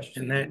any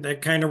questions. And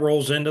that kind of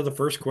rolls into the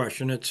first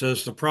question. It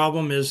says the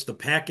problem is the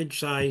package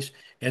size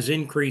has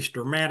increased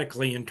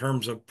dramatically in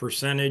terms of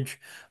percentage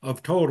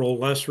of total,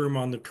 less room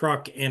on the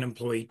truck, and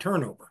employee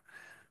turnover.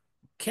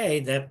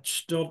 Okay, that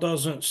still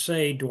doesn't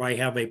say, do I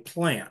have a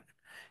plan?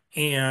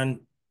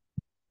 And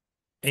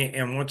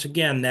once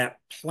again, that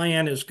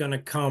plan is going to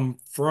come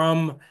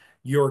from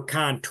your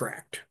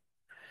contract.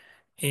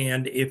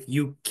 And if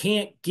you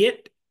can't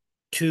get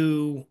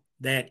to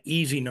that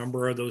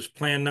EZNumber or those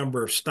plan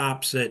number of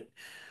stops that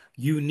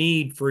you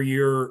need for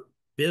your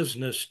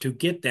business to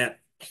get that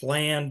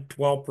planned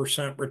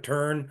 12%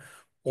 return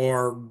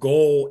or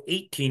goal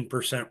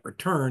 18%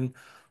 return,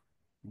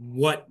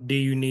 what do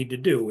you need to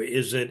do?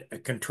 Is it a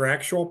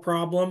contractual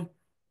problem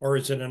or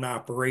is it an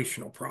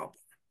operational problem?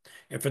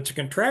 If it's a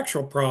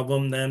contractual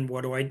problem, then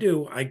what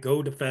do? I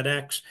go to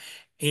FedEx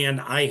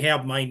and I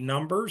have my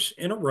numbers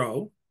in a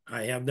row.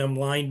 I have them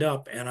lined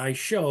up and I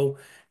show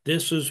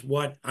this is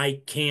what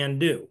I can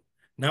do.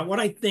 Not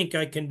what I think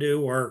I can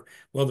do, or,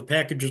 well, the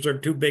packages are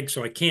too big,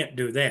 so I can't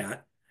do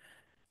that.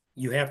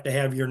 You have to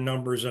have your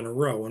numbers in a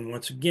row. And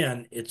once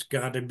again, it's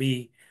got to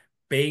be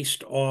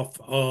based off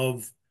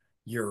of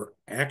your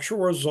actual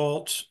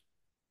results.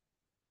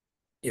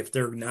 If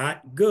they're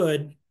not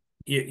good,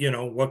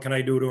 what can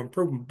I do to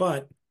improve them?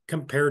 But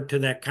compared to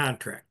that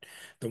contract,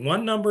 the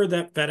one number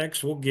that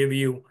FedEx will give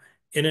you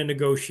in a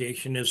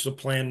negotiation is the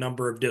plan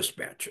number of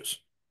dispatches.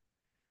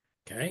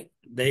 Okay.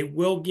 They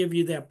will give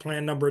you that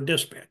plan number of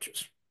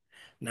dispatches.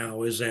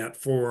 Now, is that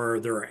for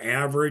their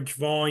average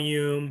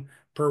volume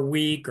per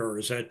week, or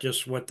is that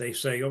just what they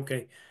say?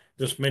 Okay,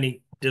 this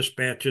many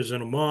dispatches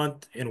in a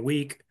month, in a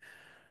week.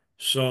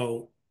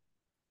 So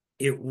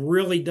it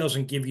really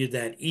doesn't give you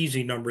that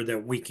EZNumber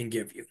that we can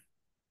give you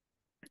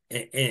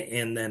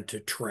and then to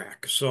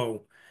track.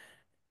 So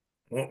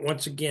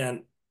once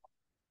again,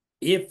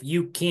 if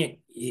you can't,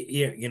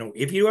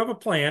 if you have a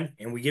plan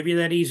and we give you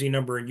that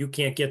EZNumber and you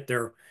can't get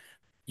there,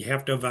 you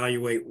have to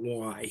evaluate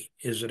why.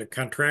 Is it a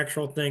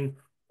contractual thing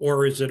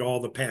or is it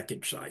all the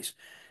package size?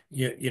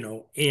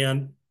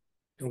 And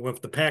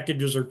if the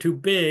packages are too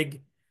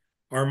big,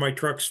 are my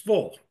trucks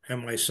full?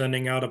 Am I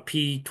sending out a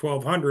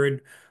P1200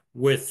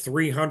 with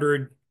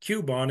 300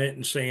 cube on it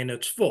and saying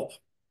it's full?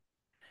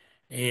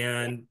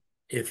 And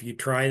if you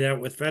try that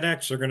with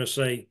FedEx, they're going to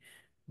say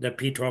that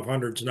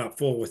P1200 is not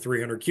full with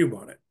 300 cube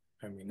on it.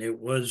 I mean, it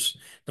was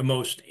the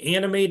most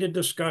animated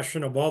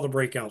discussion of all the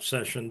breakout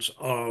sessions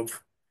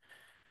of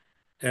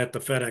at the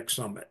FedEx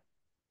Summit.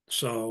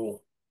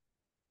 So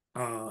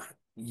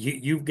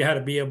you've got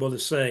to be able to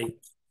say,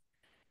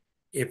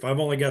 if I've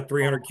only got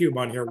 300 cube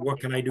on here, what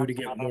can I do to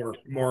get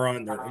more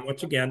on there? And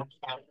once again,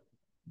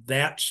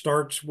 that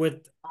starts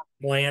with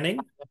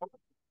planning.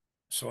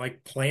 So I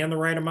plan the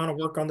right amount of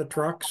work on the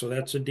truck. So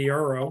that's a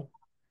DRO.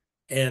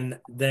 And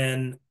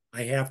then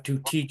I have to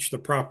teach the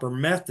proper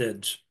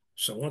methods.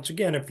 So once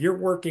again, if you're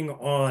working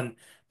on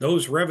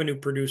those revenue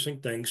producing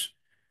things,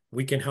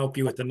 we can help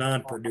you with the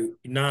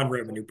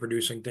non-revenue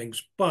producing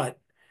things. But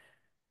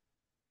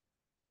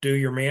do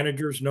your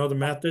managers know the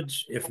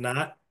methods? If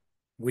not,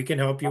 we can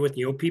help you with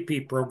the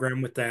OPP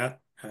program with that.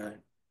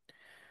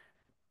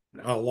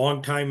 a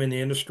long time in the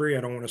industry.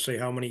 I don't want to say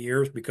how many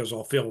years because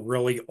I'll feel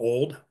really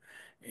old.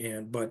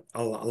 But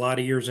a lot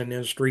of years in the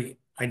industry,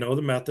 I know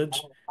the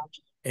methods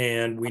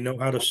and we know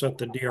how to set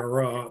the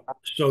DRA up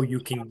so you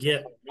can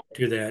get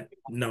to that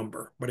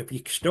number. But if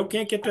you still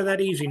can't get to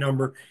that easy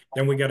number,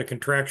 then we got a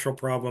contractual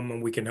problem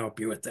and we can help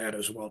you with that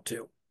as well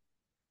too.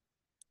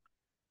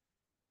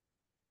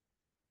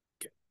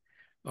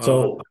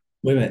 So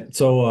wait a minute.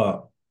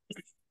 So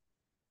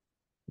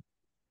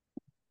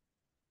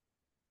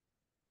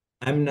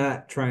I'm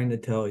not trying to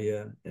tell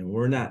you, and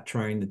we're not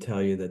trying to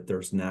tell you that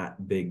there's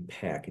not big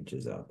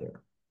packages out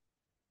there.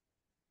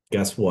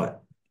 Guess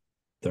what?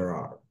 There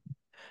are.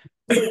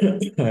 I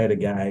had a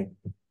guy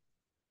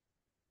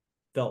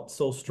felt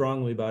so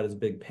strongly about his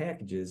big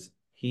packages,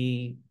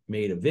 he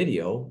made a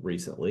video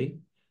recently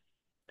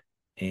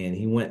and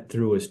he went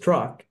through his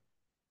truck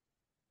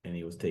and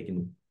he was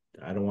taking,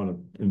 I don't want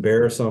to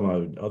embarrass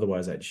him.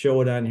 Otherwise I'd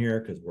show it on here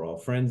because we're all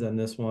friends on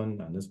this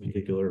one, on this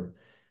particular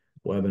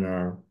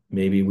webinar.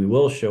 Maybe we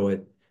will show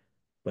it,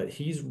 but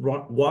he's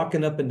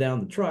walking up and down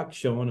the truck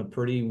showing a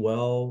pretty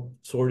well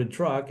sorted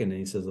truck. And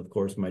he says, of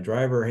course, my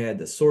driver had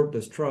to sort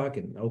this truck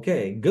and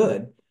okay,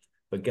 good.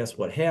 But guess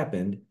what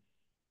happened?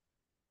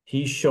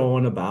 He's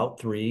showing about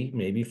 3,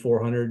 maybe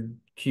 400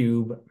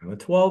 cube on a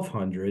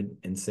 1200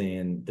 and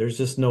saying, there's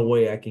just no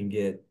way I can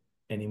get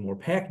any more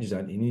packages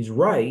on. And he's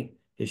right.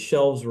 His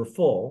shelves were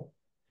full.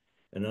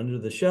 And under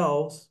the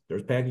shelves,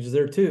 there's packages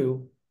there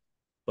too.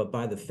 But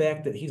by the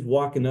fact that he's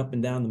walking up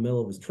and down the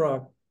middle of his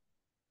truck,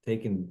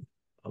 taking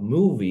a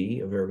movie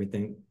of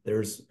everything,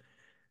 there's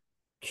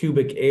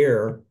cubic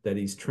air that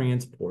he's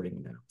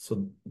transporting now.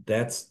 So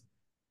that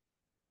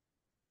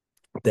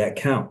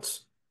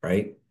counts,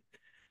 right?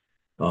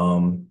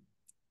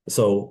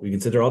 So we can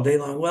sit there all day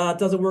long. Well, it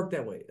doesn't work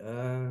that way.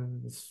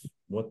 It's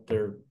what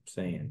they're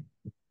saying,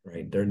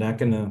 right? They're not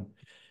gonna.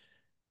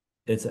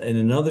 And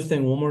another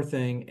thing, one more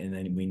thing, and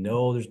then we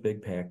know there's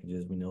big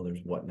packages, we know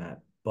there's whatnot,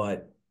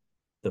 but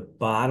the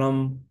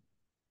bottom,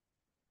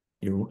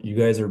 you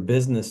guys are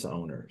business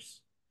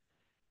owners.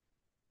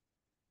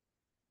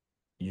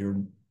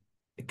 You're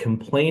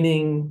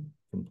complaining,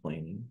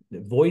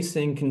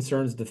 voicing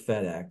concerns to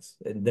FedEx,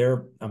 and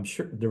I'm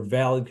sure they're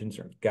valid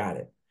concerns. Got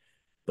it.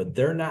 But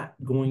they're not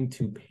going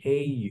to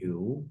pay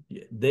you.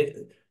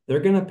 They're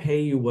going to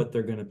pay you what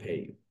they're going to pay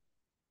you.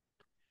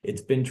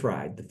 It's been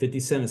tried. The 50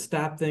 cent a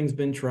stop thing's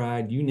been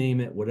tried. You name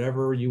it,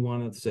 whatever you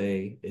want to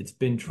say, it's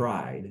been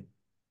tried.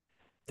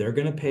 They're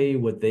going to pay you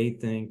what they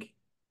think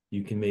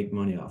you can make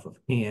money off of.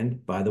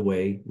 And by the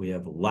way, we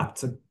have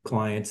lots of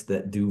clients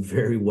that do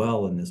very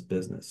well in this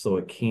business, so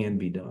it can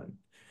be done.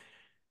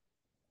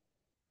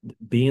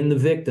 Being the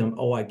victim,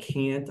 oh, I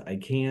can't.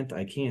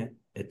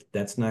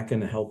 That's not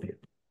going to help you.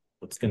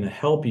 What's going to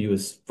help you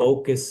is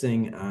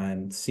focusing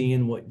on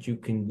seeing what you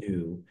can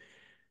do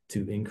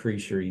to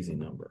increase your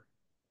EZNumber.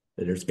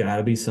 There's got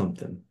to be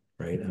something,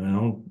 right? And I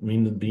don't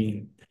mean to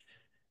be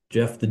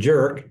Jeff the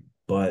jerk,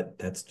 but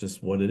that's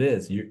just what it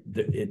is. You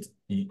got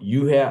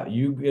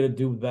to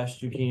do the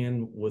best you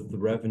can with the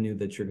revenue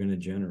that you're going to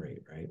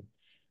generate, right?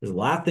 There's a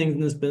lot of things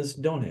in this business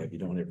you don't have. You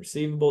don't have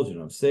receivables, you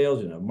don't have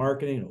sales, you don't have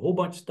marketing, a whole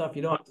bunch of stuff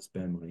you don't have to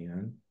spend money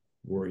on,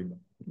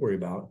 worry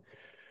about.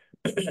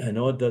 I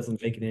know it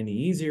doesn't make it any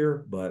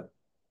easier, but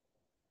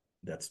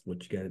that's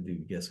what you got to do.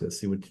 You guys got to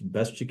see what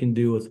best you can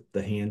do with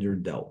the hand you're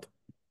dealt.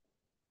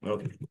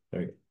 Okay,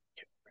 there you go.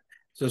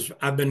 Says,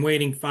 I've been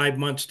waiting 5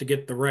 months to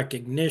get the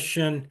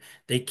recognition.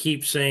 They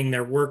keep saying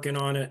they're working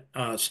on it.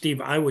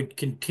 Steve, I would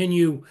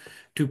continue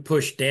to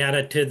push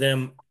data to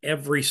them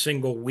every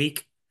single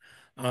week.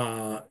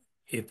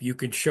 If you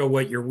could show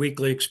what your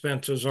weekly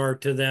expenses are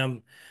to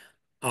them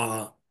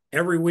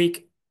every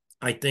week,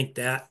 I think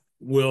that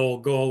will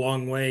go a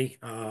long way.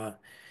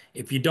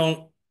 If you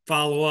don't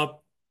follow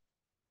up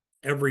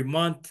every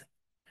month,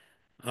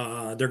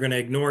 they're going to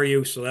ignore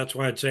you. So that's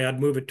why I'd say I'd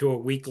move it to a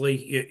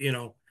weekly.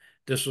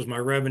 This is my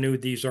revenue.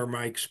 These are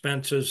my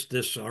expenses.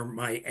 This are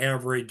my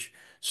average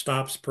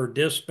stops per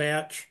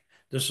dispatch.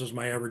 This is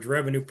my average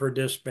revenue per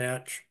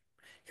dispatch.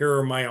 Here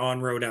are my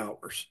on-road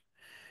hours.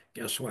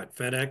 Guess what?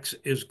 FedEx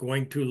is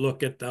going to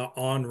look at the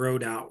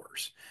on-road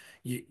hours.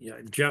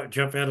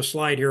 Jeff had a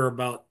slide here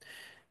about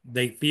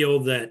they feel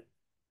that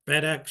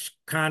FedEx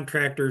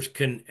contractors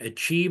can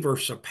achieve or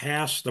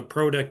surpass the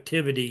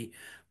productivity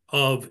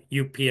of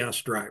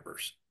UPS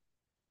drivers.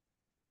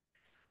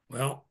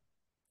 Well,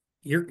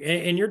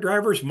 your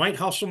drivers might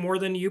hustle more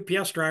than the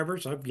UPS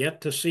drivers. I've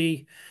yet to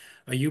see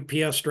a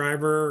UPS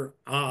driver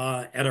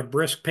at a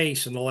brisk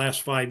pace in the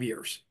last 5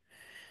 years.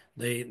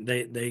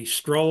 They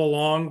stroll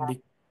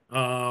along,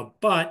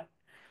 but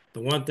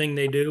the one thing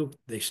they do,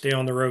 they stay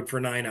on the road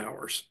for 9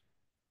 hours.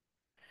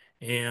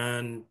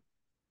 And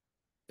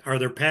are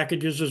their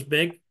packages as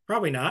big?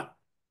 Probably not.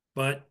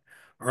 But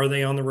are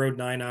they on the road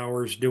 9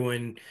 hours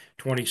doing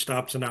 20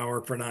 stops an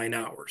hour for 9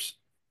 hours?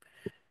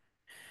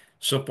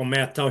 Simple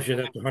math tells you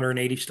that's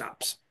 180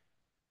 stops.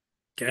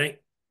 Okay?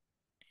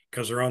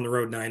 Because they're on the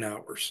road 9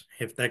 hours.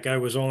 If that guy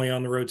was only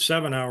on the road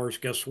 7 hours,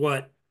 guess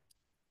what?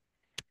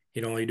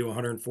 He'd only do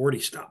 140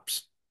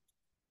 stops.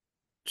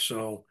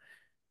 So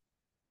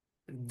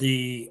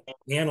the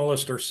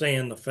analysts are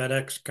saying the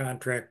FedEx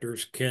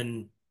contractors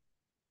can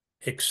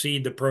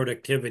exceed the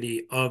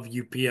productivity of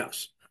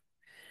UPS.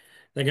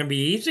 They're going to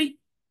be easy?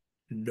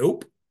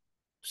 Nope,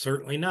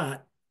 certainly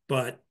not.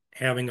 But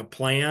having a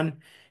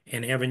plan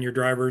and having your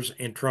drivers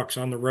and trucks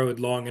on the road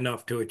long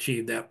enough to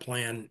achieve that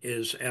plan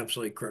is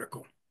absolutely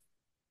critical.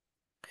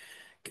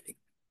 Okay.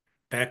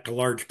 Back to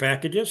large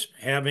packages,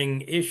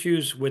 having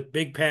issues with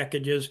big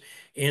packages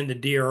and the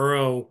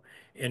DRO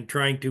and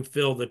trying to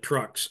fill the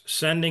trucks,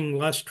 sending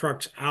less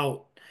trucks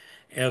out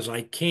as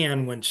I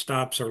can when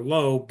stops are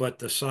low, but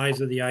the size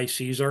of the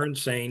ICs are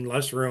insane,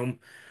 less room,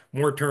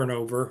 more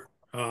turnover.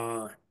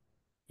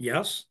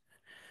 Yes,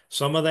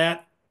 some of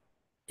that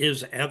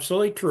is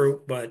absolutely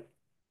true, but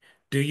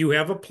do you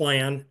have a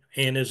plan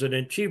and is it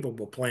an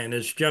achievable plan?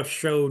 As Jeff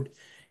showed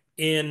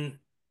in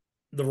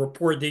the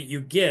report that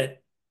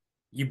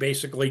you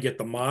basically get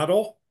the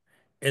model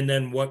and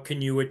then what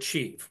can you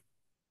achieve?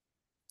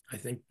 I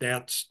think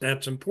that's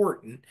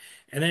important.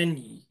 And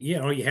then,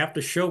 you have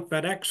to show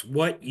FedEx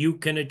what you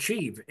can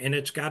achieve and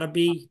it's got to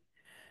be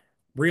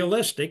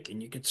realistic.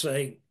 And you could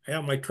say,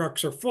 yeah, my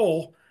trucks are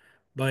full.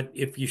 But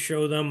if you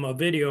show them a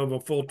video of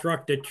a full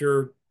truck that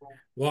you're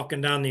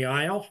walking down the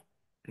aisle,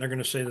 they're going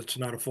to say that's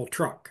not a full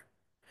truck.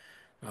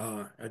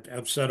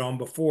 I've said on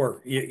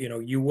before,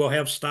 you will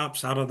have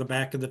stops out of the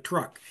back of the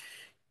truck.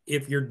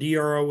 If your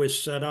DRO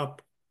is set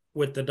up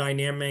with the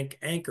dynamic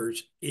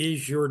anchors,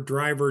 is your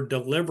driver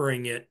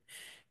delivering it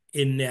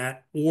in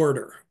that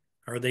order?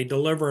 Are they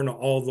delivering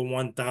all the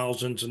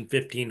 1000s and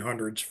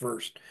 1500s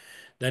first,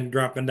 then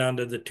dropping down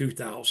to the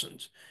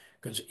 2000s?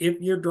 Because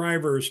if your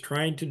driver is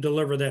trying to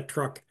deliver that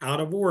truck out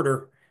of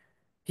order,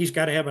 he's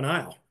got to have an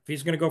aisle. If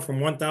he's going to go from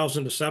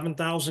 1000 to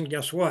 7000,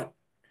 guess what?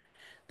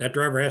 That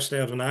driver has to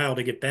have an aisle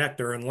to get back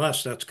there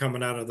unless that's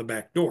coming out of the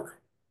back door.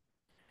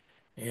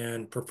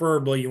 And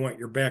preferably you want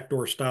your back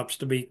door stops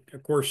to be,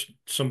 of course,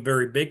 some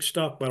very big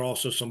stuff, but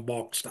also some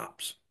bulk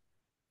stops.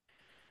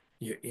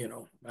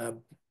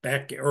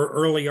 Back or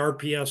early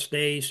RPS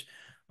days,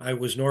 I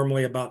was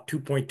normally about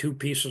 2.2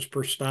 pieces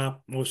per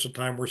stop. Most of the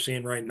time we're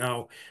seeing right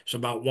now is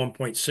about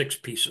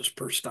 1.6 pieces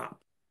per stop.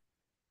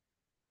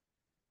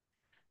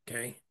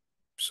 Okay.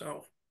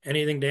 So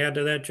anything to add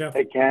to that, Jeff?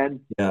 Hey,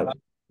 Ken. Yeah.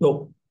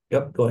 So,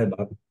 yep, go ahead,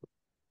 Bob.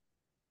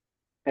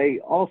 Hey,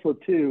 also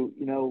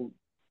too,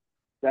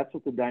 that's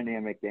what the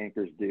dynamic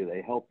anchors do.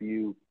 They help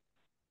you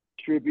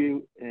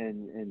distribute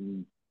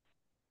and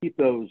keep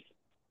those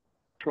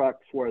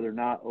trucks where they're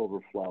not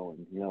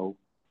overflowing.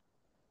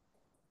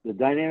 The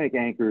dynamic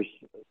anchors,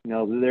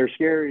 they're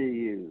scary to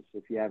use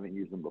if you haven't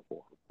used them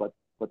before, but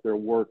they're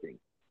working.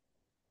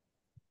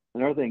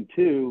 Another thing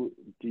too,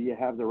 do you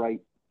have the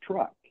right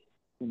truck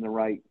in the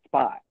right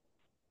spot?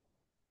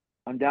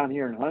 I'm down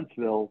here in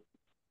Huntsville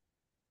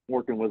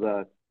working with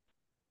a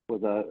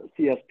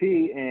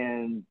CSP,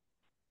 and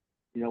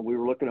we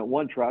were looking at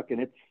one truck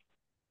and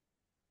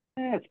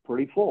it's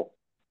pretty full.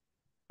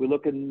 We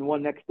look at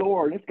one next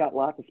door and it's got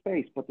lots of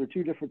space, but they're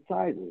two different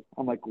sizes.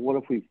 I'm like, what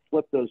if we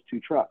flip those two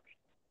trucks?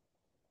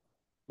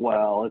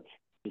 Well, it's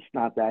just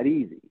not that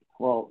easy.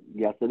 Well,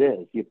 yes, it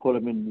is. You put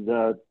them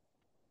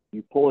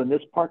you pull in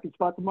this parking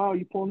spot tomorrow,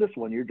 you pull in this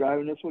one, you're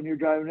driving this one, you're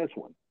driving this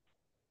one.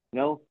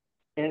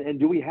 And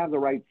do we have the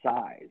right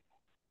size?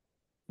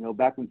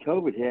 Back when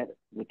COVID hit,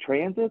 the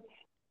transits,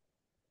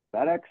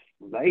 FedEx,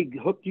 they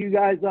hooked you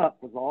guys up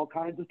with all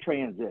kinds of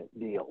transit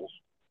deals.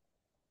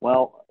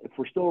 Well, if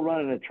we're still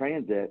running a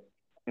transit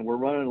and we're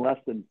running less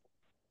than,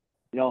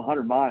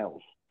 100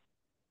 miles,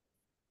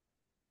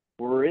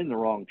 we're in the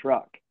wrong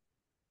truck.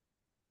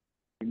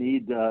 We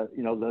need, the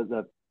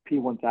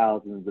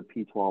P1000s, the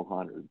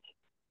P1200s.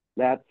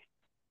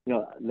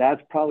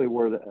 That's probably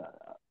where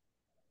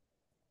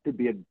could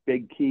be a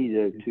big key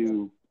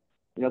to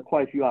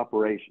quite a few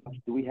operations.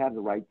 Do we have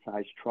the right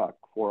size truck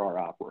for our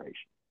operation?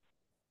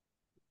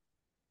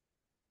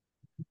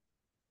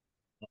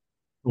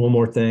 One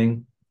more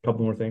thing, a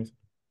couple more things.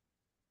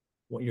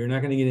 Well, you're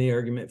not going to get any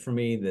argument from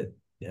me that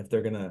if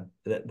they're going to,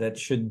 that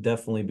should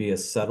definitely be a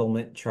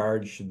settlement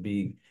charge, should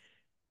be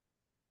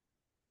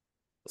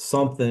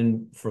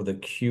something for the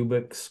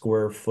cubic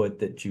square foot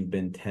that you've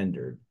been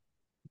tendered.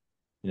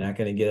 You're not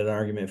going to get an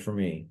argument from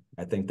me.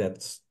 I think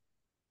that's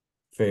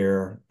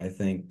fair. I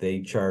think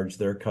they charge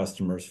their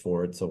customers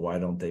for it, so why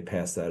don't they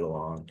pass that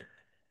along?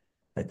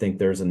 I think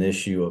there's an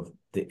issue of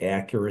the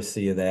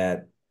accuracy of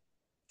that.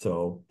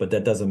 So, but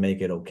that doesn't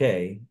make it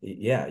okay.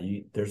 Yeah,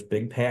 there's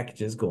big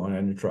packages going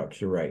on your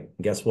trucks. You're right. And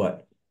guess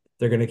what?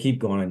 They're going to keep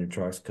going on your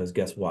trucks because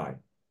guess why?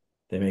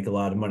 They make a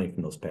lot of money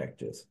from those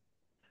packages.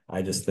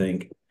 I just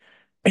think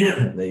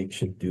they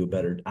should do a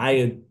better.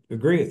 I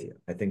agree with you.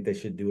 I think they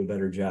should do a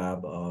better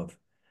job of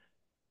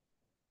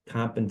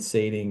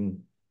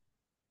compensating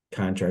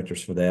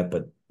contractors for that,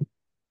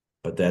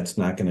 but that's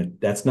not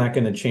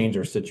gonna change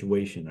our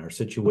situation. Our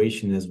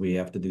situation is we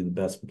have to do the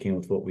best we can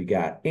with what we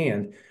got.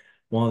 And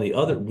one of the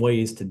other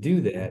ways to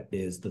do that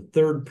is the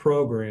third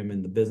program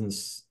in the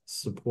business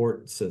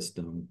support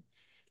system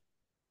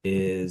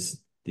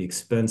is the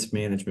expense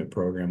management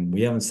program.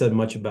 We haven't said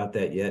much about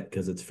that yet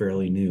because it's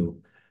fairly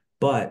new,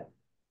 but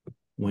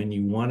when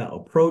you want to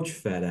approach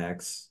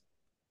FedEx,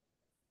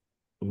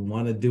 we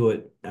want to do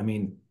it. I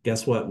mean,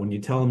 guess what? When you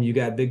tell them you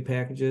got big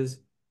packages,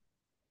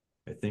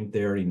 I think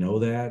they already know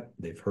that.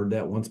 They've heard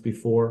that once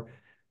before.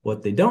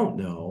 What they don't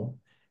know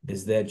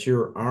is that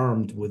you're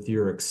armed with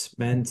your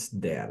expense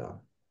data,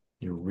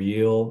 your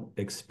real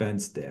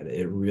expense data.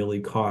 It really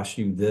costs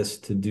you this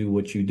to do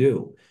what you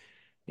do.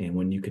 And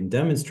when you can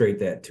demonstrate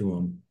that to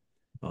them,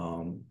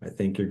 I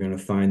think you're going to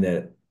find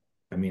that,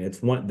 I mean,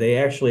 it's one, they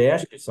actually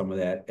ask you some of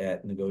that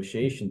at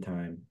negotiation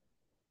time.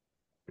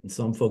 And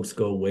some folks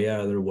go way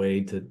out of their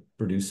way to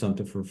produce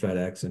something for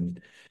FedEx,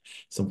 and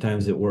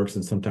sometimes it works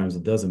and sometimes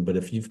it doesn't. But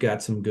if you've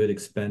got some good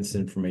expense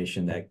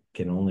information, that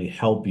can only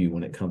help you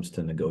when it comes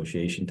to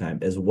negotiation time,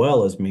 as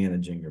well as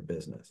managing your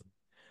business.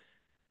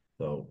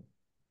 So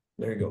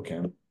there you go,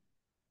 Ken.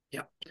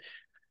 Yeah.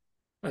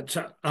 That's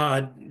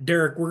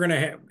Derek, we're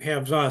gonna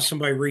have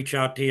somebody reach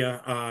out to you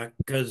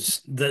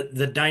because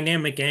the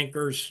dynamic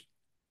anchors,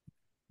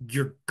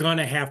 you're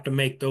gonna have to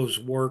make those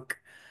work,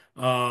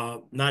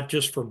 not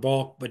just for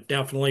bulk, but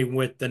definitely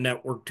with the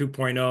Network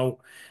 2.0,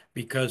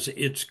 because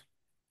it's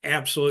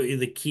absolutely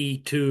the key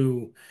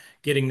to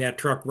getting that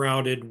truck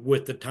routed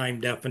with the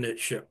time definite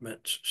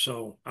shipments.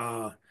 So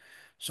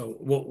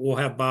we'll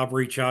have Bob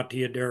reach out to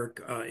you,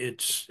 Derek.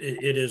 It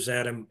is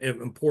that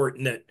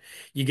important that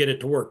you get it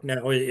to work.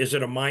 Now, is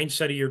it a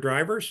mindset of your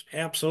drivers?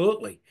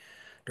 Absolutely.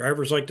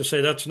 Drivers like to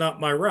say that's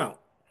not my route.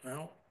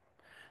 Well,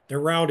 their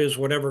route is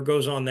whatever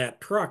goes on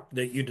that truck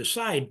that you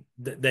decide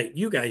that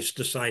you guys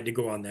decide to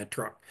go on that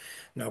truck.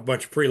 Now, a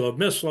bunch of preload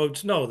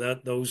misloads, no,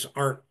 that those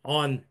aren't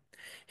on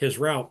his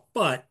route,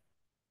 but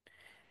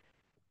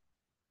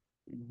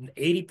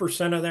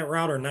 80% of that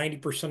route or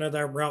 90% of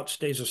that route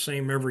stays the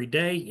same every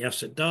day.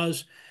 Yes, it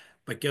does.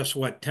 But guess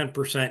what?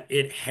 10%,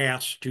 it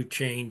has to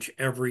change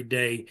every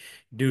day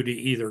due to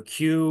either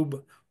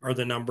cube or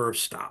the number of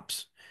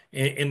stops.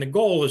 And the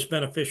goal is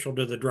beneficial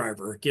to the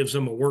driver. It gives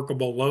them a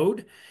workable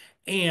load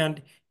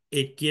and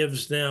it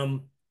gives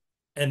them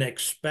an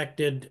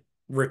expected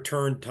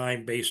return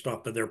time based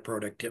off of their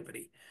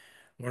productivity.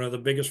 One of the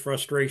biggest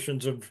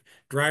frustrations of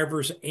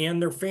drivers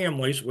and their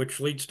families, which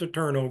leads to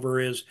turnover,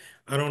 is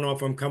I don't know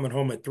if I'm coming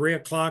home at 3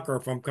 o'clock or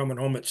if I'm coming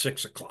home at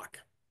 6 o'clock.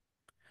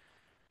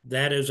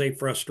 That is a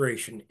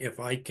frustration. If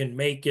I can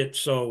make it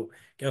so,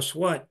 guess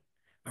what?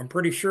 I'm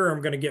pretty sure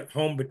I'm going to get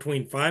home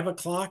between 5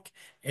 o'clock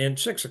and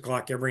 6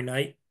 o'clock every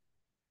night.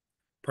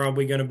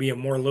 Probably going to be a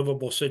more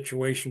livable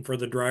situation for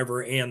the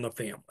driver and the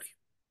family.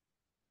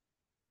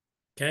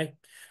 Okay.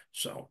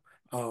 So,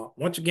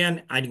 once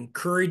again, I'd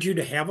encourage you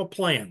to have a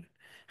plan.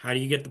 How do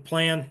you get the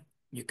plan?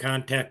 You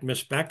contact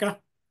Miss Becca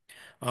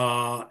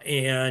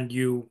and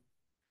you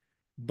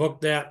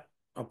book that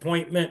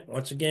appointment.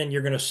 Once again,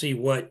 you're going to see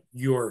what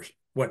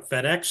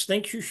FedEx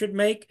thinks you should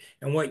make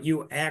and what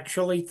you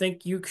actually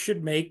think you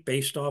should make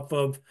based off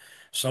of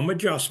some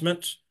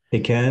adjustments.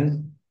 Hey,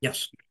 Ken.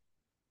 Yes.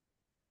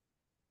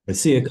 I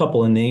see a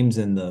couple of names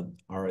in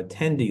our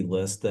attendee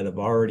list that have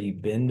already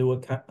been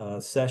to a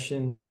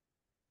session.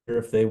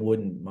 If they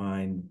wouldn't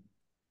mind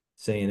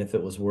saying if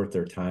it was worth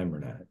their time or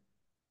not.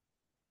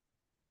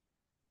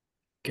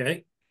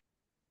 Okay.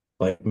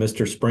 Like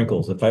Mr.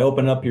 Sprinkles, if I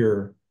open up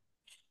your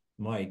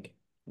mic,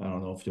 I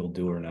don't know if you'll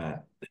do or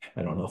not.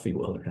 I don't know if he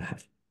will or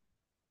not.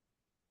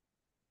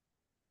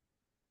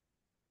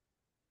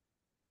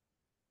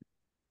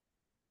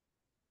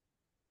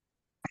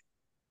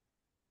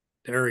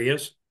 There he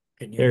is.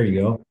 There you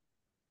go.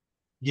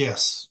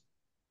 Yes.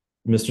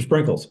 Mr.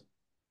 Sprinkles.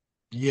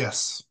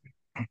 Yes.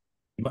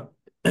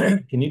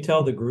 Can you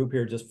tell the group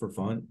here just for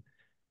fun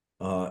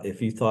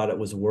if you thought it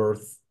was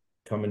worth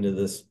coming to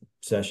this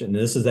session?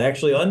 This is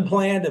actually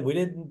unplanned and we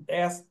didn't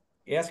ask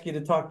you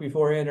to talk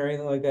beforehand or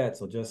anything like that.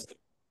 So just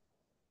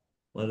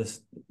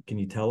can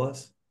you tell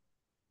us?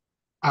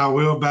 I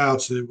will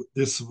vouch that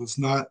this was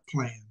not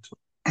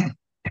planned.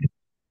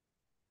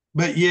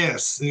 But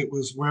yes, it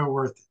was well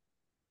worth it.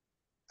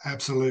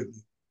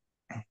 Absolutely.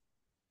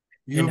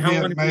 You'll And how be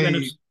long have you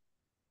been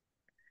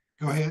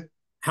Go ahead.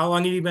 how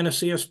long have you been a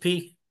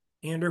CSP,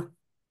 Andrew?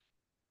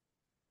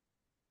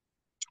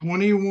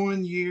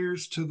 21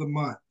 years to the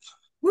month.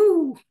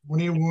 Woo!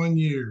 21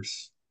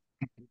 years.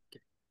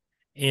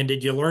 And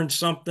did you learn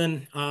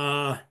something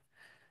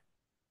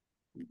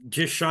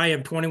just shy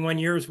of 21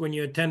 years when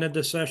you attended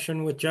the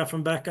session with Jeff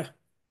and Becca?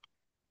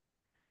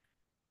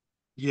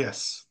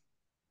 Yes.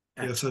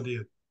 Yes, I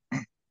did.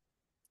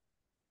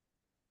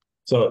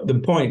 So the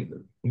point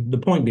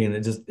being,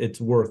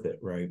 it's worth it,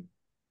 right?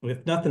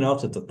 If nothing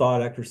else, it's a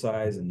thought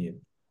exercise, and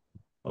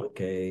I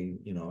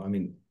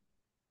mean,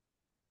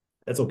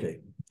 that's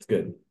okay. It's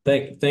good.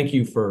 Thank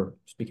you for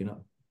speaking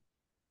up.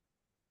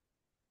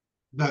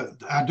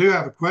 I do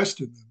have a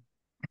question,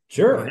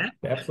 Sure,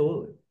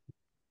 absolutely.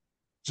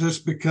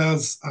 just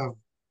because of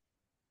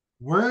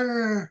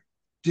where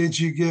did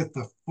you get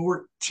the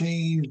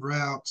 14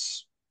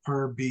 routes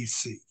per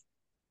BC?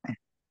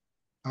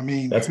 I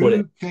mean,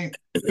 who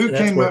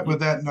came up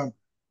with that number?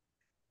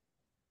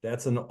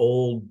 That's an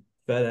old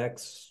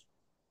FedEx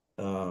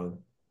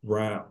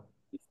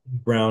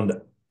ground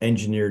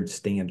engineered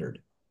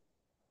standard.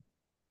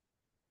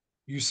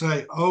 you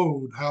say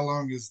old, how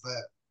long is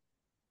that?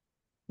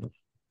 10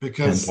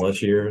 Because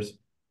plus years.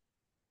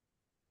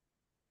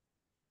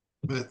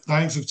 but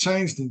things have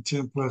changed in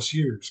 10 plus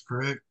years,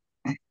 correct?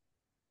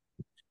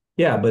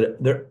 Yeah,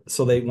 but they're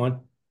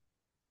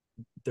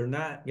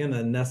not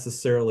gonna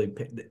necessarily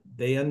pay,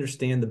 they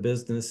understand the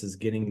business is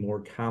getting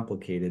more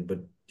complicated, but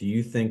do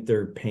you think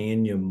they're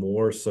paying you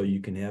more so you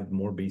can have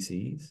more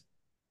BCs?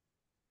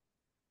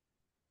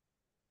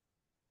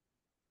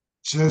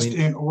 Just mean-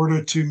 in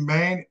order to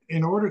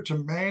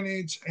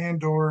manage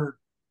and or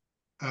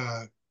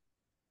uh,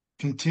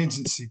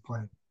 contingency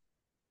plan.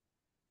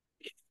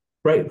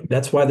 Right.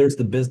 That's why there's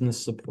the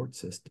business support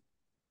system.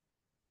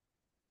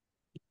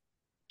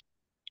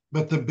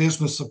 But the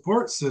business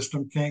support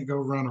system can't go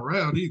run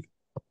around either.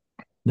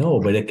 No,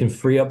 but it can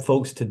free up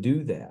folks to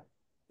do that.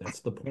 That's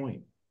the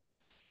point.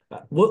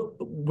 Well,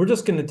 we're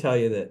just going to tell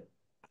you that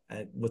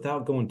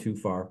without going too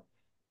far,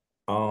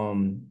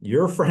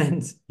 your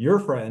friends,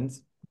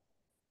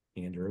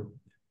 Andrew,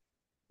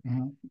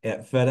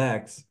 at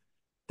FedEx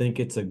think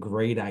it's a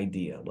great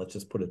idea. Let's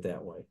just put it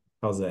that way.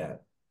 How's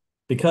that?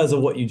 Because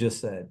of what you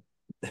just said.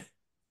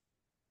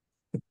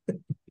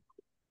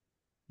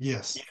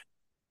 Yes.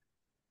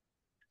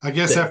 I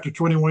guess after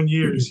 21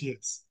 years,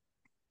 yes.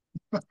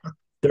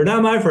 They're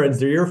not my friends,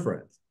 they're your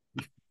friends.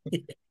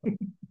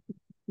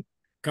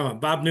 Come on,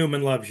 Bob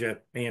Newman loves you,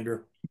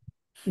 Andrew.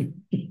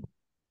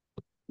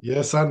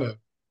 Yes, I know.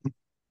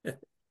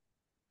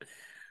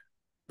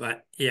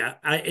 But yeah,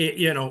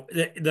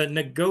 the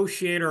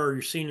negotiator or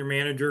your senior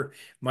manager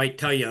might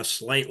tell you a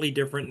slightly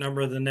different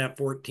number than that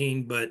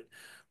 14, but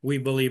we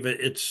believe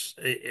it's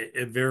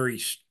a very,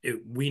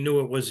 we knew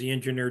it was the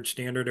engineered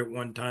standard at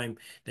one time.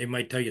 They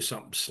might tell you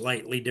something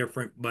slightly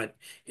different, but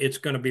it's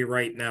going to be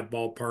right in that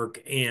ballpark,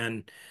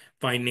 and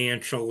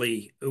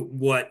financially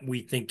what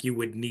we think you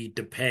would need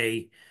to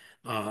pay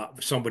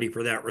somebody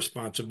for that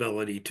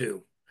responsibility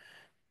too.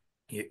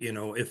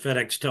 If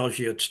FedEx tells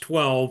you it's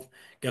 12,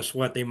 guess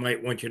what? They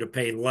might want you to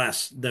pay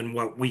less than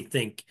what we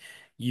think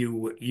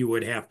you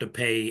would have to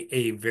pay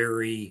a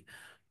very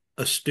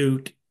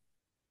astute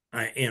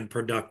and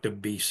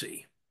productive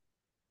BC.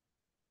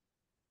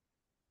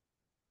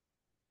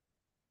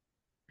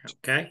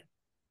 Okay.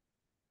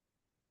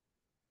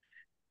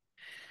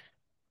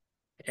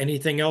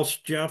 Anything else,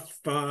 Jeff?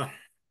 I'm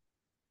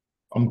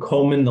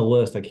combing the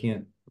list. I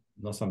can't,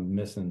 unless I'm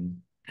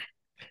missing,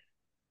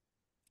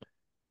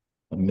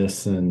 I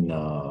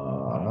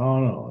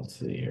don't know. Let's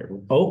see here.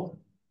 Oh,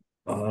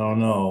 I don't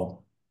know.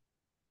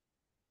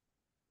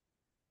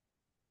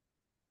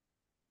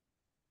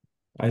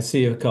 I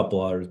see a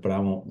couple others, but I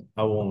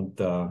won't,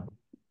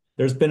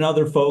 there's been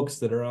other folks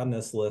that are on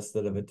this list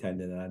that have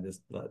attended, and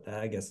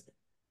I guess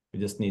we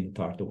just need to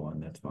talk to one.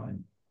 That's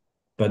fine.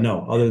 But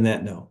no, other than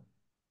that, no.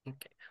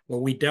 Okay.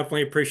 Well, we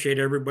definitely appreciate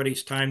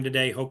everybody's time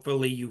today.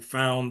 Hopefully you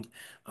found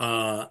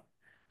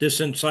this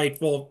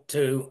insightful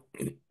to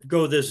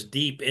go this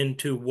deep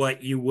into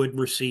what you would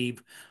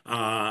receive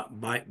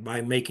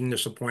by making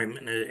this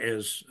appointment.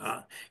 As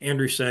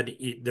Andrew said,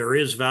 there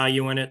is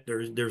value in it.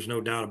 There's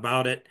no doubt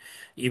about it.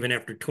 Even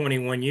after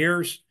 21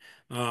 years,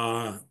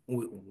 Andrew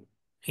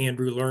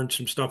learned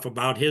some stuff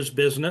about his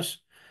business.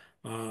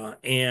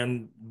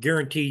 And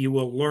guarantee you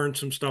will learn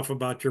some stuff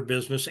about your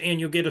business, and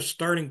you'll get a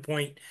starting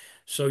point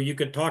so you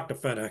can talk to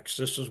FedEx.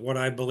 This is what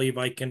I believe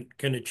I can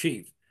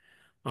achieve.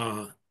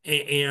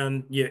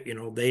 And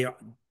they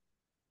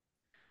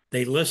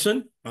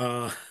listen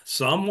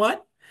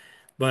somewhat,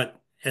 but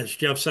as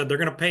Jeff said, they're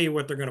going to pay you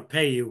what they're going to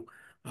pay you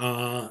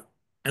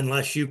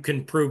unless you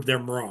can prove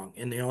them wrong.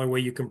 And the only way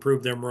you can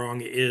prove them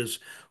wrong is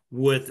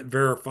with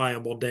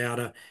verifiable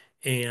data.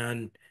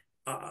 And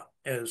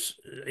as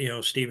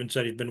Stephen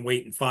said, he's been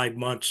waiting 5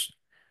 months.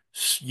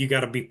 You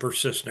got to be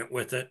persistent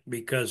with it,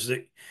 because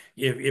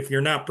if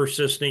you're not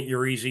persistent,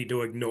 you're easy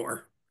to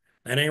ignore.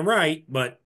 That ain't right, but